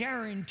can't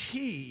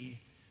guarantee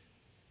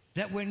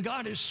that when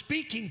God is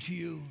speaking to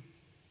you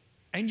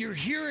and you're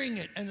hearing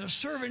it and the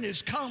servant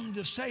has come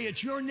to say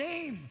it's your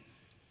name,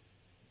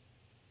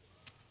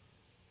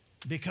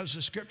 because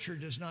the scripture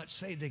does not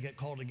say they get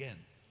called again.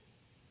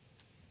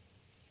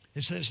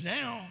 It says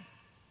now,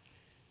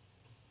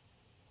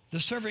 the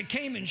servant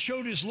came and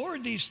showed his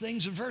Lord these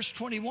things in verse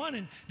 21,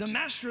 and the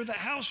master of the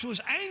house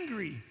was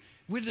angry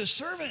with the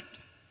servant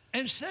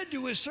and said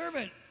to his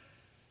servant,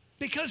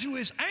 because he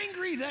was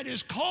angry that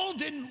his call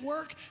didn't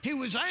work, he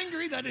was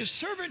angry that his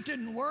servant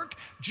didn't work,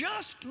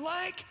 just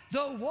like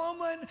the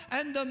woman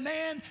and the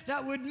man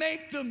that would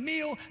make the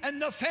meal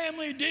and the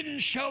family didn't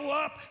show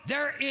up.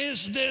 There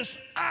is this,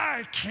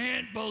 I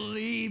can't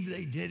believe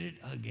they did it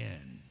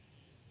again.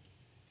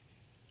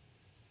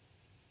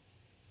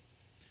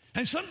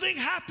 And something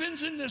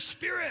happens in the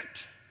Spirit.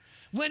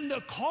 When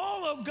the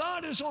call of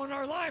God is on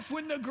our life,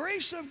 when the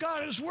grace of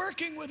God is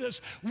working with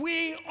us,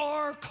 we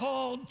are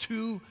called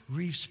to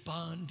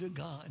respond to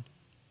God.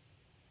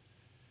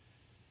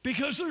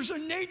 Because there's a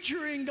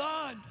nature in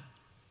God.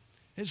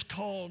 It's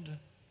called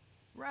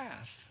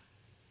wrath.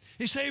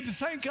 You say, but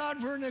thank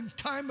God we're in a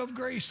time of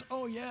grace.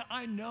 Oh yeah,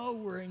 I know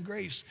we're in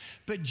grace.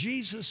 But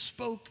Jesus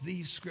spoke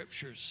these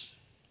scriptures.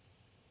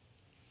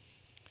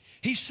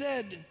 He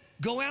said,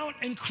 go out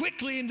and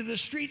quickly into the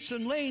streets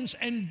and lanes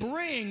and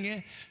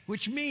bring,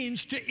 which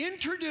means to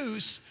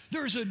introduce.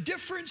 There's a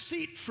different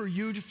seat for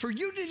you. For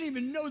you didn't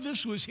even know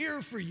this was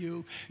here for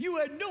you. You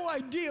had no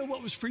idea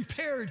what was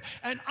prepared,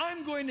 and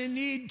I'm going to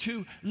need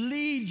to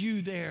lead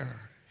you there.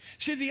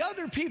 See, the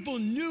other people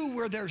knew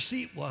where their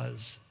seat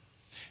was.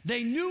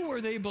 They knew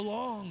where they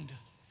belonged,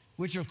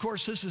 which of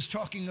course this is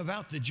talking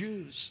about the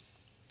Jews.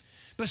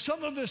 But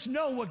some of us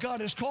know what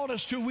God has called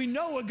us to. We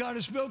know what God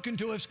has spoken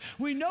to us.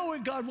 We know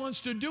what God wants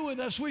to do with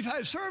us. We've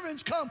had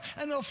servants come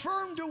and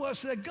affirm to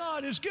us that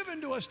God has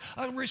given to us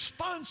a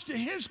response to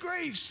his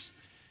grace.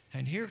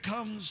 And here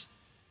comes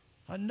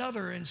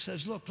another and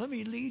says, look, let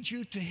me lead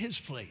you to his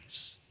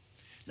place.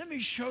 Let me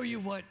show you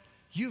what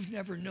you've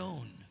never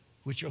known,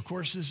 which of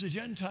course is the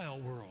Gentile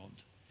world.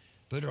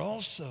 But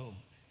also,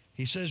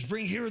 he says,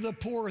 bring here the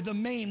poor, the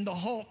maimed, the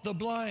halt, the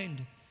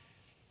blind.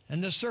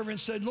 And the servant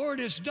said,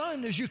 Lord, it's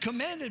done as you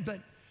commanded, but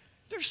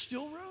there's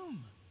still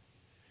room.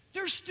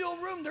 There's still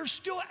room. There's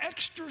still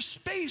extra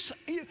space.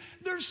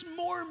 There's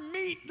more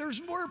meat.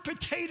 There's more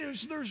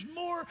potatoes. There's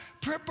more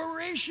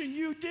preparation.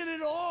 You did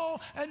it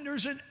all, and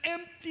there's an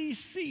empty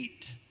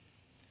seat.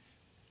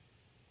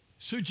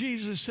 So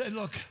Jesus said,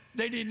 look,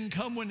 they didn't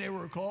come when they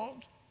were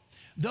called.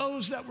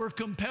 Those that were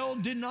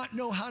compelled did not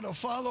know how to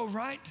follow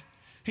right.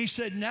 He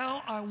said,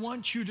 now I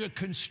want you to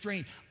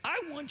constrain.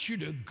 I want you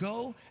to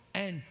go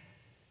and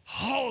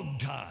hog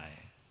tie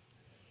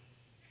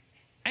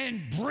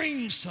and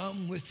bring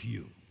some with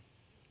you.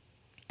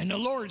 And the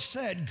Lord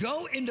said,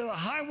 go into the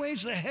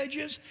highways, the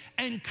hedges,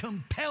 and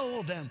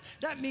compel them.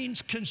 That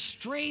means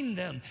constrain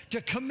them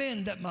to come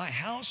in that my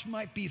house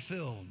might be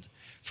filled.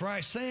 For I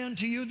say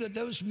unto you that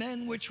those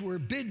men which were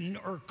bidden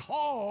or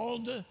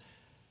called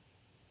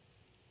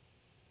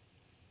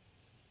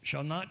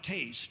shall not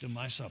taste of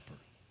my supper.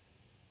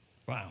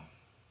 Wow.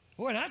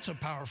 Boy, that's a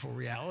powerful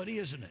reality,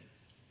 isn't it?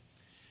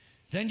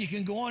 Then you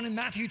can go on in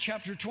Matthew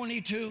chapter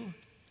 22,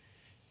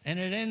 and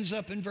it ends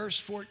up in verse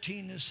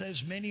 14. It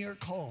says, many are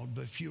called,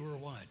 but few are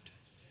what?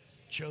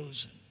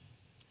 Chosen.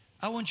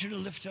 I want you to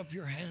lift up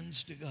your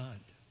hands to God.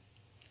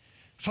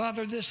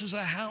 Father, this is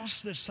a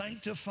house that's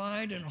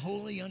sanctified and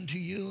holy unto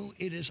you.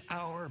 It is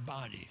our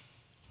body.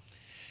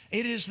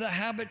 It is the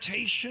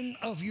habitation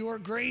of your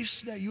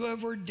grace that you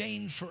have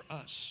ordained for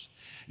us.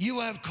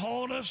 You have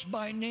called us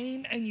by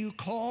name, and you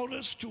called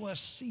us to a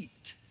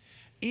seat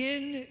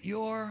in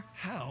your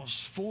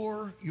house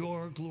for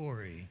your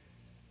glory.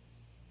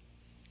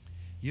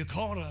 You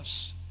called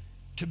us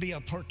to be a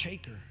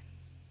partaker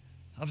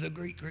of the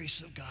great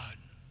grace of God.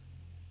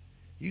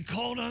 You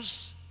called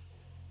us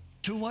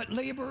to what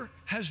labor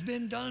has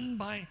been done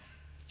by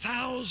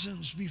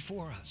thousands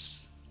before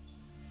us.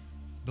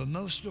 But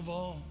most of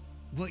all,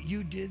 what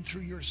you did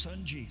through your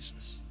son,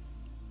 Jesus.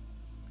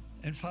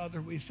 And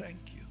Father, we thank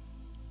you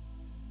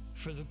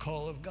for the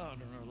call of God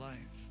in our life.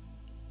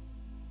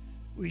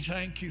 We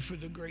thank you for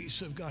the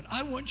grace of God.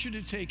 I want you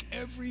to take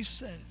every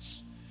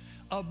sense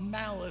of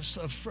malice,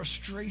 of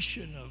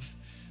frustration, of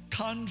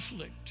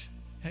conflict,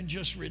 and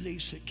just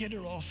release it. Get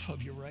it off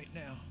of you right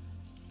now.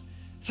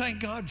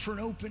 Thank God for an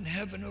open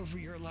heaven over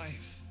your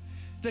life,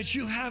 that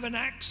you have an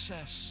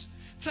access.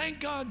 Thank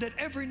God that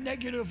every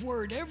negative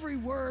word, every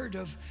word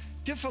of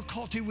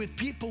difficulty with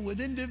people,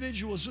 with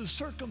individuals, with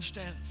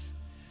circumstance,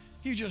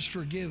 you just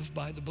forgive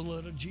by the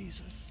blood of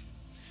Jesus.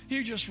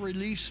 You just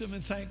release them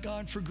and thank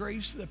God for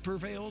grace that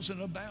prevails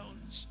and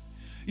abounds.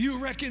 You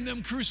reckon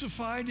them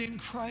crucified in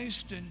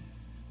Christ and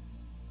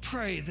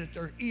pray that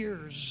their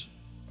ears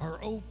are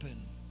open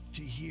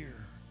to hear.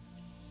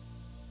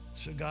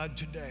 So God,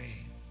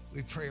 today,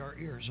 we pray our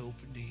ears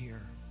open to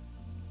hear.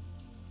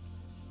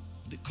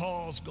 The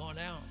call's gone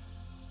out.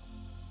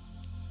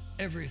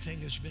 Everything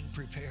has been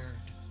prepared.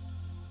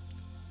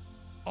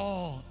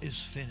 All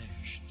is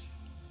finished.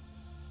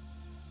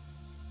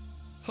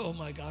 Oh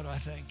my God, I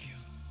thank you.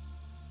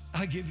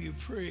 I give you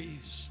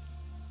praise.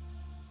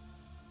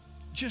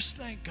 Just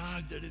thank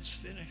God that it's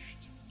finished.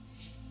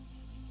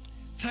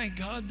 Thank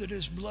God that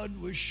his blood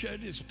was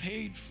shed, is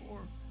paid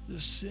for the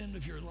sin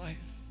of your life.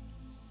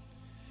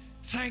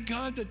 Thank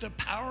God that the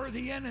power of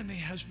the enemy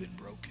has been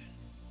broken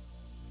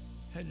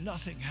and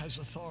nothing has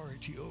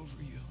authority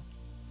over you.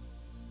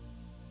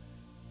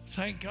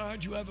 Thank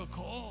God you have a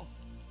call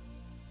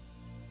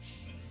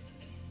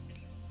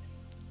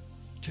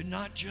to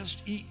not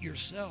just eat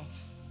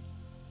yourself,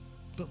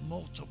 but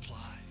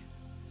multiply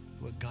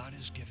what God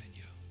has given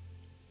you.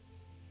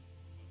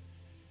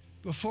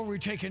 Before we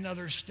take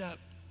another step,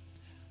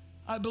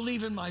 I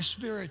believe in my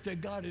spirit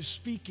that God is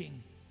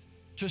speaking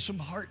to some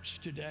hearts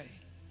today.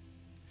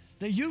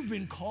 that you've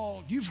been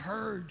called. You've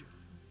heard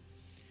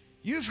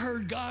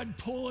God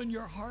pull in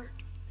your heart.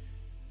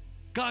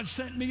 God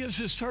sent me as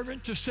his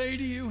servant to say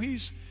to you,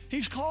 he's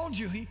called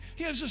you. He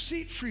has a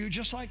seat for you,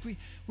 just like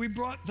we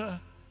brought the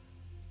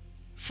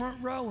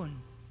front row. And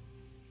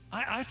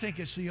I think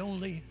it's the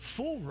only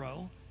full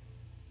row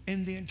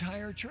in the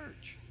entire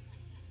church,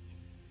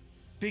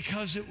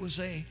 because it was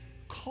a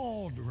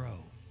called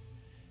row.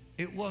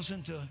 It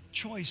wasn't a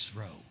choice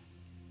row.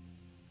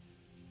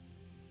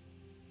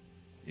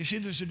 You see,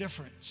 there's a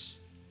difference.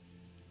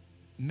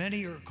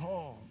 Many are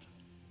called,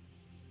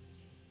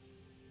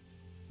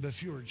 but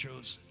few are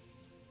chosen.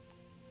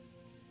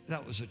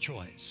 That was a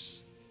choice.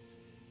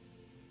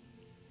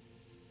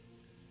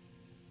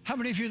 How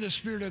many of you, the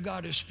Spirit of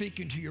God is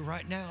speaking to you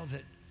right now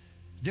that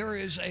there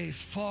is a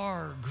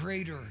far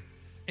greater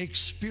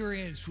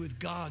experience with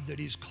God that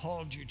he's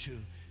called you to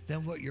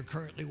than what you're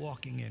currently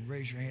walking in?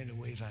 Raise your hand and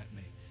wave at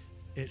me.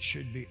 It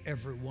should be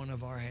every one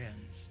of our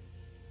hands.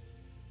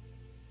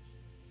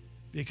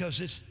 Because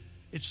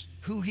it's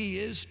who he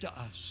is to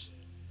us.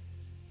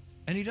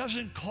 And he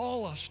doesn't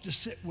call us to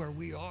sit where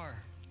we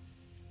are.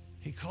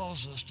 He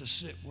calls us to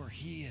sit where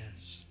he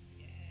is.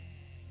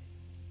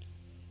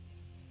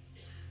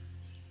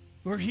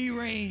 Where he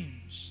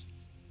reigns.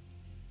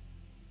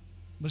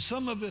 But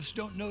some of us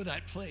don't know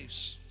that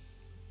place.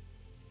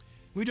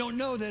 We don't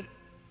know that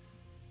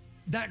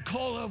that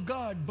call of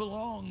God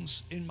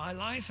belongs in my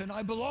life, and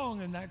I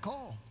belong in that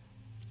call.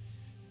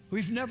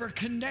 We've never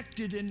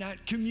connected in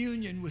that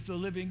communion with the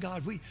living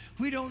God.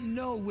 We don't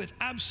know with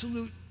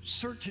absolute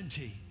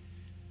certainty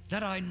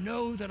that I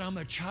know that I'm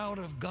a child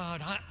of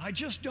God. I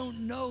just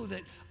don't know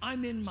that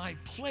I'm in my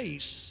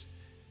place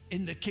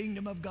in the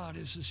kingdom of God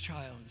as his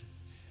child.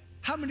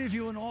 How many of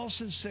you, in all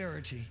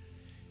sincerity,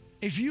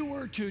 if you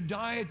were to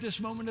die at this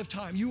moment of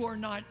time, you are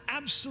not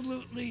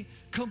absolutely,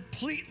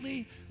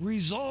 completely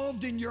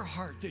resolved in your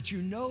heart that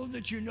you know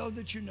that you know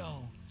that you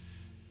know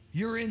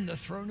you're in the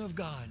throne of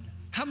God?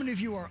 How many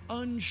of you are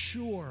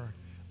unsure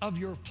of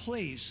your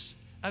place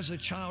as a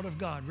child of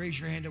God? Raise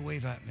your hand and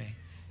wave at me.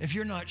 If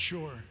you're not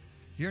sure,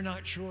 you're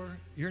not sure,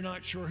 you're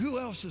not sure. Who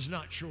else is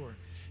not sure?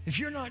 If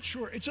you're not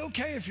sure, it's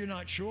okay if you're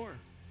not sure.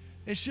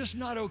 It's just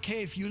not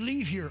okay if you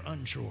leave here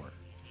unsure.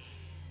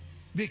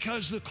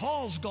 Because the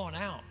call's gone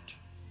out.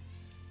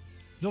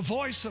 The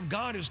voice of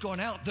God has gone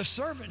out. The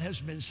servant has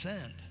been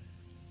sent.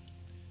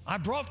 I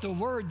brought the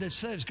word that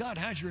says God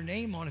has your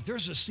name on it.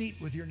 There's a seat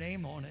with your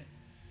name on it.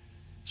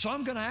 So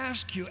I'm going to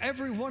ask you,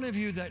 every one of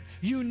you, that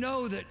you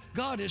know that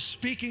God is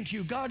speaking to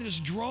you, God is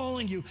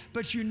drawing you,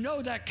 but you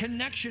know that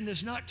connection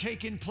is not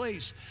taking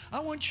place. I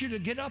want you to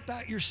get up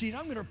out your seat.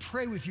 I'm going to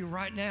pray with you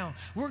right now.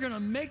 We're going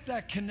to make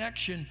that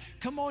connection.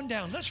 Come on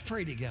down. Let's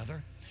pray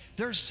together.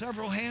 There's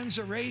several hands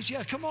are raised.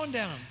 Yeah, come on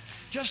down.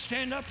 Just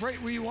stand up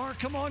right where you are.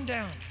 Come on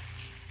down.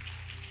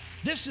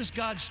 This is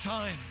God's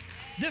time.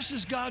 This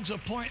is God's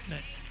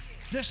appointment.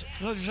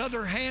 Those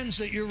other hands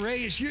that you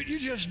raise, you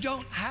just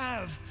don't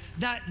have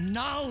that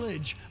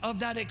knowledge of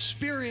that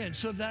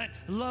experience of that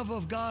love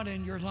of God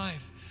in your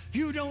life.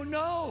 You don't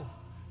know.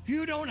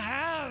 You don't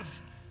have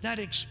that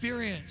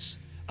experience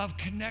of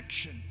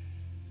connection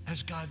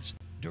as God's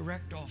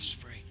direct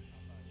offspring.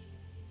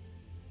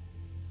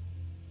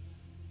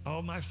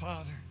 Oh, my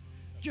Father,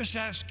 just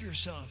ask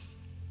yourself,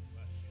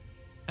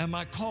 am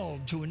I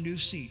called to a new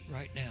seat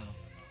right now?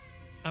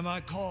 Am I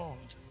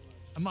called?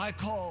 Am I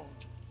called?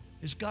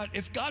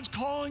 If God's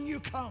calling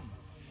you, come.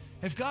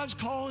 If God's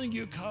calling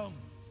you, come.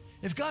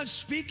 If God's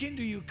speaking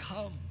to you,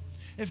 come.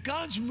 If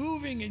God's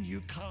moving and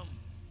you, come.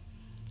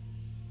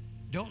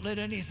 Don't let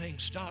anything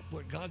stop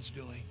what God's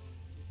doing.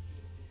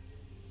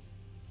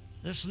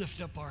 Let's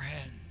lift up our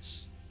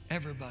hands.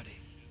 Everybody,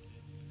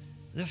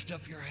 lift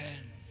up your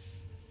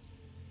hands.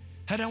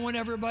 And I want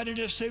everybody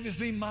to say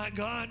with me, my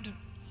God,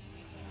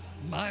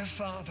 my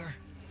Father,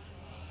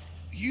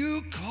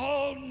 you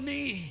called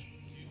me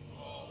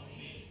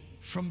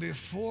from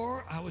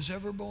before I was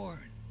ever born.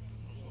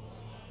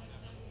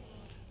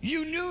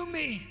 You knew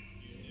me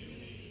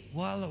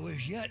while I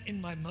was yet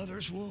in my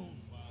mother's womb.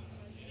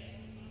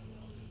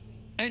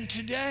 And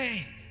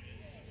today,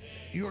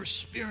 your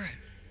Spirit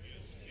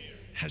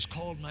has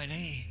called my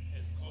name.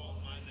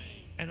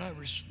 And I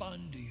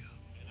respond to you.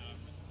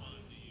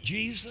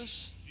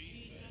 Jesus,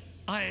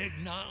 I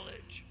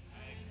acknowledge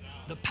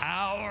the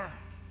power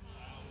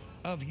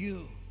of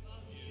you.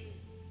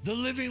 The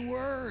living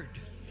word.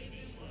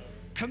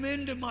 Come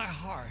into my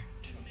heart.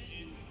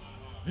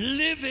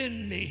 Live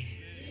in me.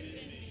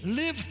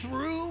 Live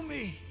through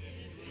me.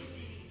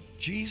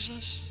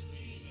 Jesus,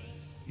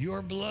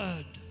 your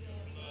blood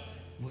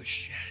was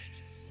shed.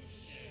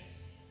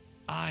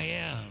 I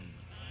am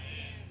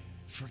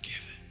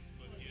forgiven.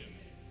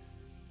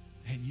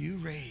 And you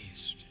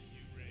raised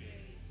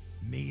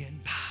me in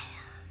power.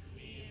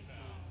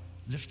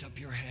 Lift up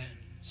your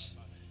hands.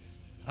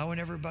 I want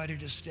everybody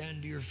to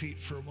stand to your feet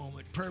for a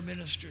moment. Prayer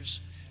ministers,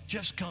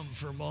 just come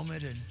for a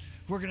moment, and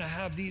we're going to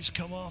have these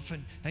come off,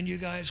 and you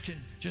guys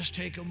can just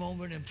take a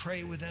moment and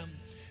pray with them.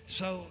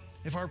 So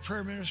if our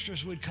prayer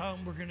ministers would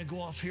come, we're going to go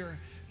off here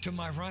to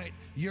my right,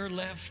 your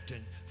left,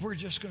 and we're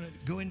just going to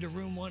go into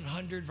room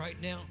 100 right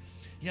now.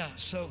 Yeah,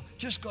 so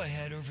just go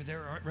ahead over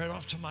there, right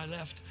off to my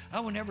left. I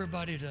want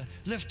everybody to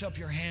lift up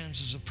your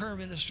hands as the prayer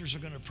ministers are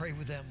going to pray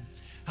with them.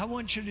 I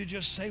want you to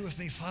just say with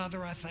me,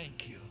 Father, I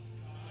thank you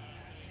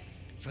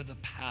for the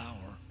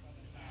power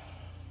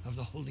of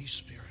the Holy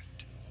Spirit.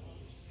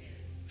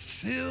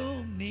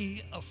 Fill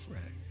me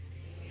afresh.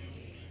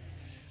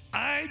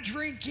 I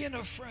drink in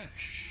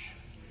afresh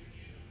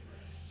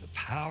the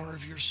power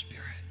of your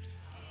Spirit.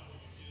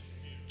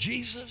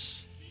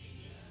 Jesus,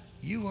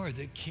 you are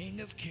the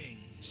King of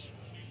Kings.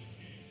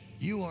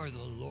 You are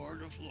the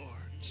Lord of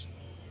Lords.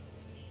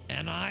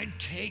 And I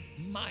take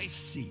my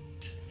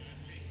seat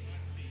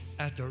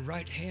at the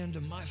right hand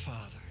of my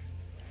Father.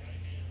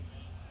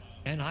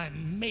 And I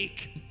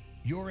make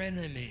your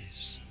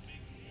enemies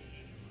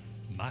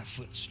my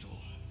footstool.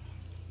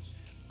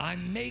 I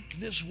make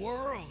this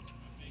world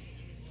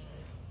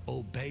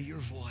obey your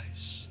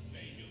voice.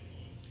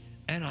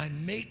 And I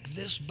make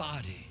this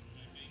body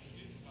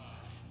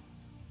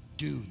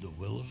do the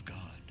will of God.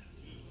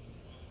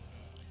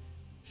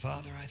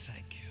 Father, I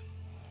thank you.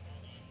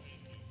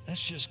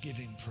 Let's just give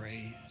him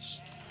praise.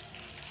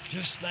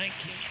 Just thank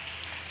him.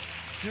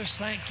 Just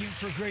thank him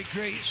for great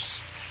grace.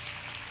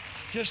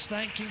 Just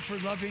thank him for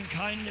loving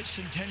kindness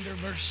and tender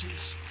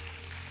mercies.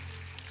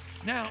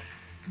 Now,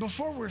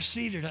 before we're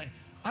seated,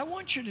 I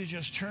want you to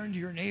just turn to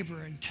your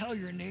neighbor and tell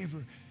your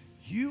neighbor,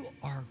 you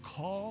are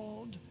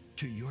called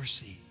to your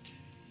seat.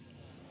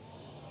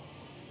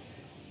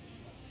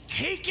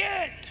 Take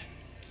it.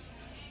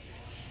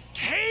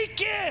 Take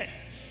it.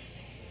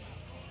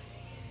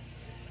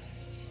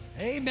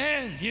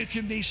 Amen. You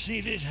can be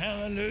seated.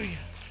 Hallelujah.